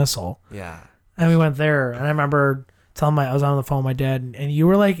Pig and Whistle. Yeah. And we went there, and I remember telling I was on the phone with my dad, and you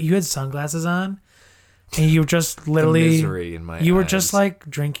were like, you had sunglasses on, and you were just The literally, misery in my you were eyes. just like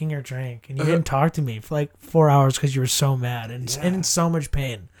drinking your drink, and you didn't talk to me for like 4 hours because you were so mad and in so much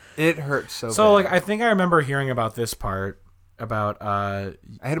pain. It hurt so bad. So like I think I remember hearing about this part about I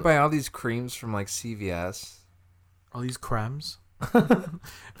had to buy all these creams from like CVS. all these cremes.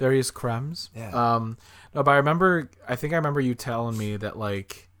 Various cremes. Yeah. No, but I think I remember you telling me that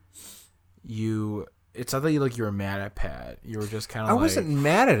like it's not that you were mad at Pat. You were just kind of I like, wasn't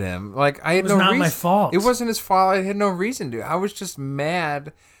mad at him. Like I had It was no not reason. my fault. It wasn't his fault. I had no reason to. I was just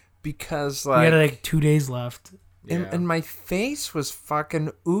mad because We like, had like 2 days left. and my face was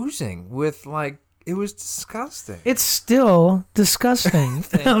fucking oozing with like, it was disgusting. It's still disgusing.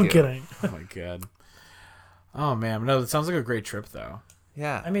 I'm you. kidding. Oh my god. Oh man, no, that sounds like a great trip though.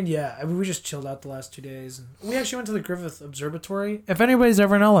 Yeah. I mean, we just chilled out the last 2 days. And we actually went to the Griffith Observatory. If anybody's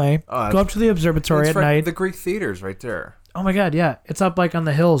ever in LA, go up to the observatory It's at night. The Greek theater's right there. Oh my god, yeah. It's up like on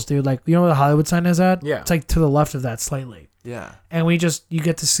the hills, dude. Like, you know where the Hollywood sign is at? Yeah. It's like to the left of that slightly. Yeah. And you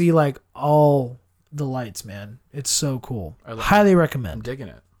get to see like all the lights, man. It's so cool. I love Highly I'm recommend. digging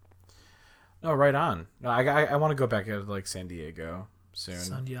it. No, right on. No, I want to go back to like San Diego soon.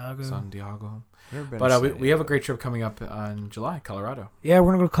 San Diego. San Diego. Never been But to we San have a Diego. great trip coming up in July, Colorado. Yeah,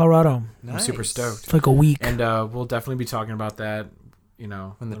 we're gonna go to Colorado. I'm super Nice. stoked. It's like a week. And we'll definitely be talking about that, you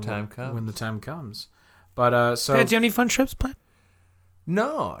know, When the time comes. When the time comes. But so Hey, do you have any fun trips planned?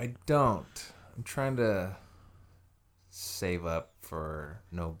 No, I don't. I'm trying to save up for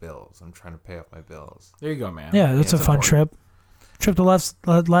no bills. I'm trying to pay off my bills. there you go, man. Yeah, that's a fun important. trip. trip to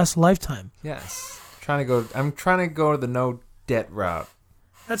last lifetime. Yes. I'm trying to go the no debt route.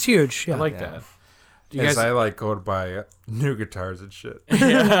 That's huge. Yeah. I like that. Do you Yes, guys? I like go to buy new guitars and shit. Do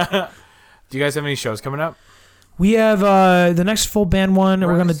you guys have any shows coming up? We have the next full band one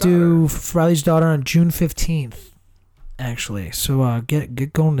we're gonna do Riley's Daughter on June 15th, actually. So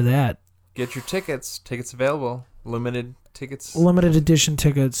get going to that. Get your tickets. Tickets available. Limited tickets. Limited edition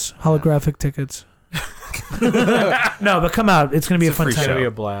tickets, holographic tickets. No, but come out. It's gonna be a fun It's time. gonna be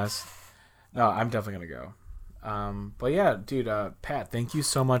a blast. No, I'm definitely gonna go. But yeah, dude, Pat, thank you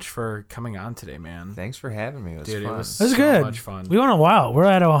so much for coming on today, man. Thanks for having me. It was Dude, fun. it was It was so good. much fun. We went a while. We're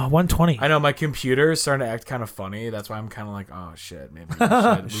at 120. I know my computer is starting to act kind of funny. That's why I'm kind of like, oh shit, maybe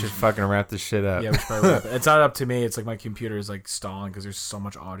we should fucking wrap this shit up. Yeah, we should probably wrap it. It's not up to me. It's like my computer is like stalling because there's so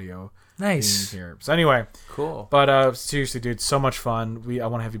much audio Nice. here. So anyway, Cool. but seriously, dude, so much fun. I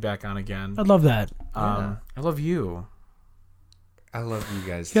want to have you back on again. I'd love that. I love you. I love you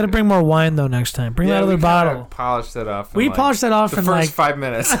guys. You got to bring more wine though next time. Bring that other bottle. Polished it off. We polished that off the in first like 5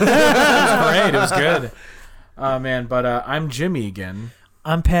 minutes. It was great. It was good. Man, but I'm Jim Egan.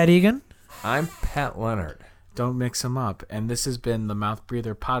 I'm Pat Egan. I'm Pat Leonard. Don't mix them up. And this has been the Mouth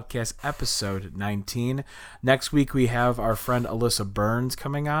Breather Podcast, episode 19. Next week, we have our friend Alyssa Burns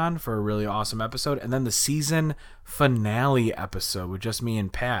coming on for a really awesome episode. And then the season finale episode with just me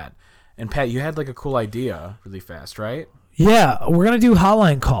and Pat. And Pat, you had like a cool idea really fast, right? Yeah, we're gonna do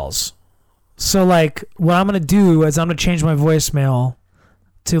hotline calls. So like, what I'm gonna do is I'm gonna change my voicemail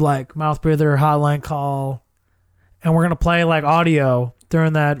to like mouth breather hotline call, and we're gonna play like audio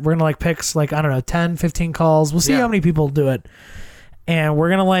during that. We're gonna like pick like, I don't know, 10, 15 calls. We'll see how many people do it, and we're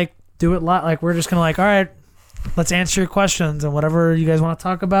gonna like do it like we're just gonna like, all right, let's answer your questions and whatever you guys want to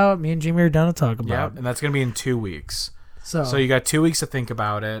talk about. Me and Jimmy are down to talk about. Yeah, and that's gonna be in 2 weeks. So you got 2 weeks to think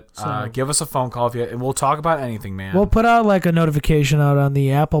about it. Give us a phone call and we'll talk about anything, man. we'll put out like a notification out on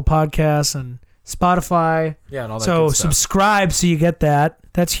the Apple Podcasts and Spotify. Yeah, and all that So good stuff. subscribe so you get that.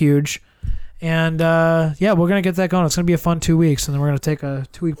 That's huge. And yeah, we're gonna get that going. It's gonna be a fun 2 weeks, and then we're gonna take a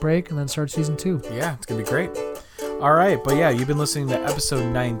 2-week break and then start season 2. Yeah, it's gonna be great. All right, but yeah, you've been listening to episode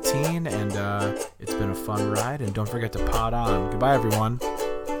 19, and it's been a fun ride. And don't forget to pod on. Goodbye, everyone.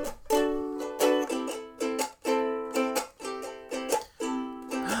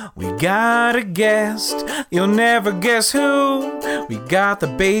 We got a guest, you'll never guess who. We got the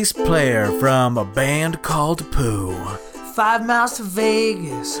bass player from a band called Pooh. 5 miles to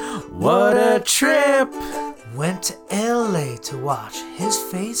Vegas. What a trip! Went to LA to watch his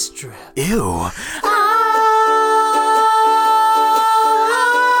face drip. Ew.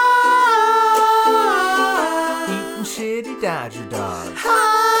 Eating shitty Dodger dogs.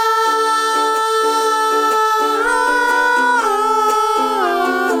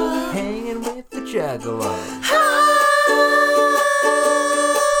 Hanging with the juggalos.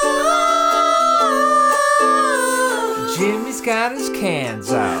 Jimmy's got his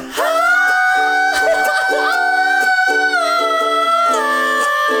cans out.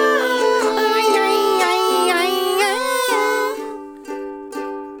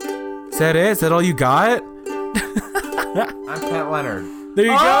 Is that it? Is that all you got? I'm Pat Leonard. There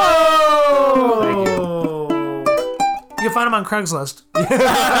you Oh! go. You can find him on Craigslist.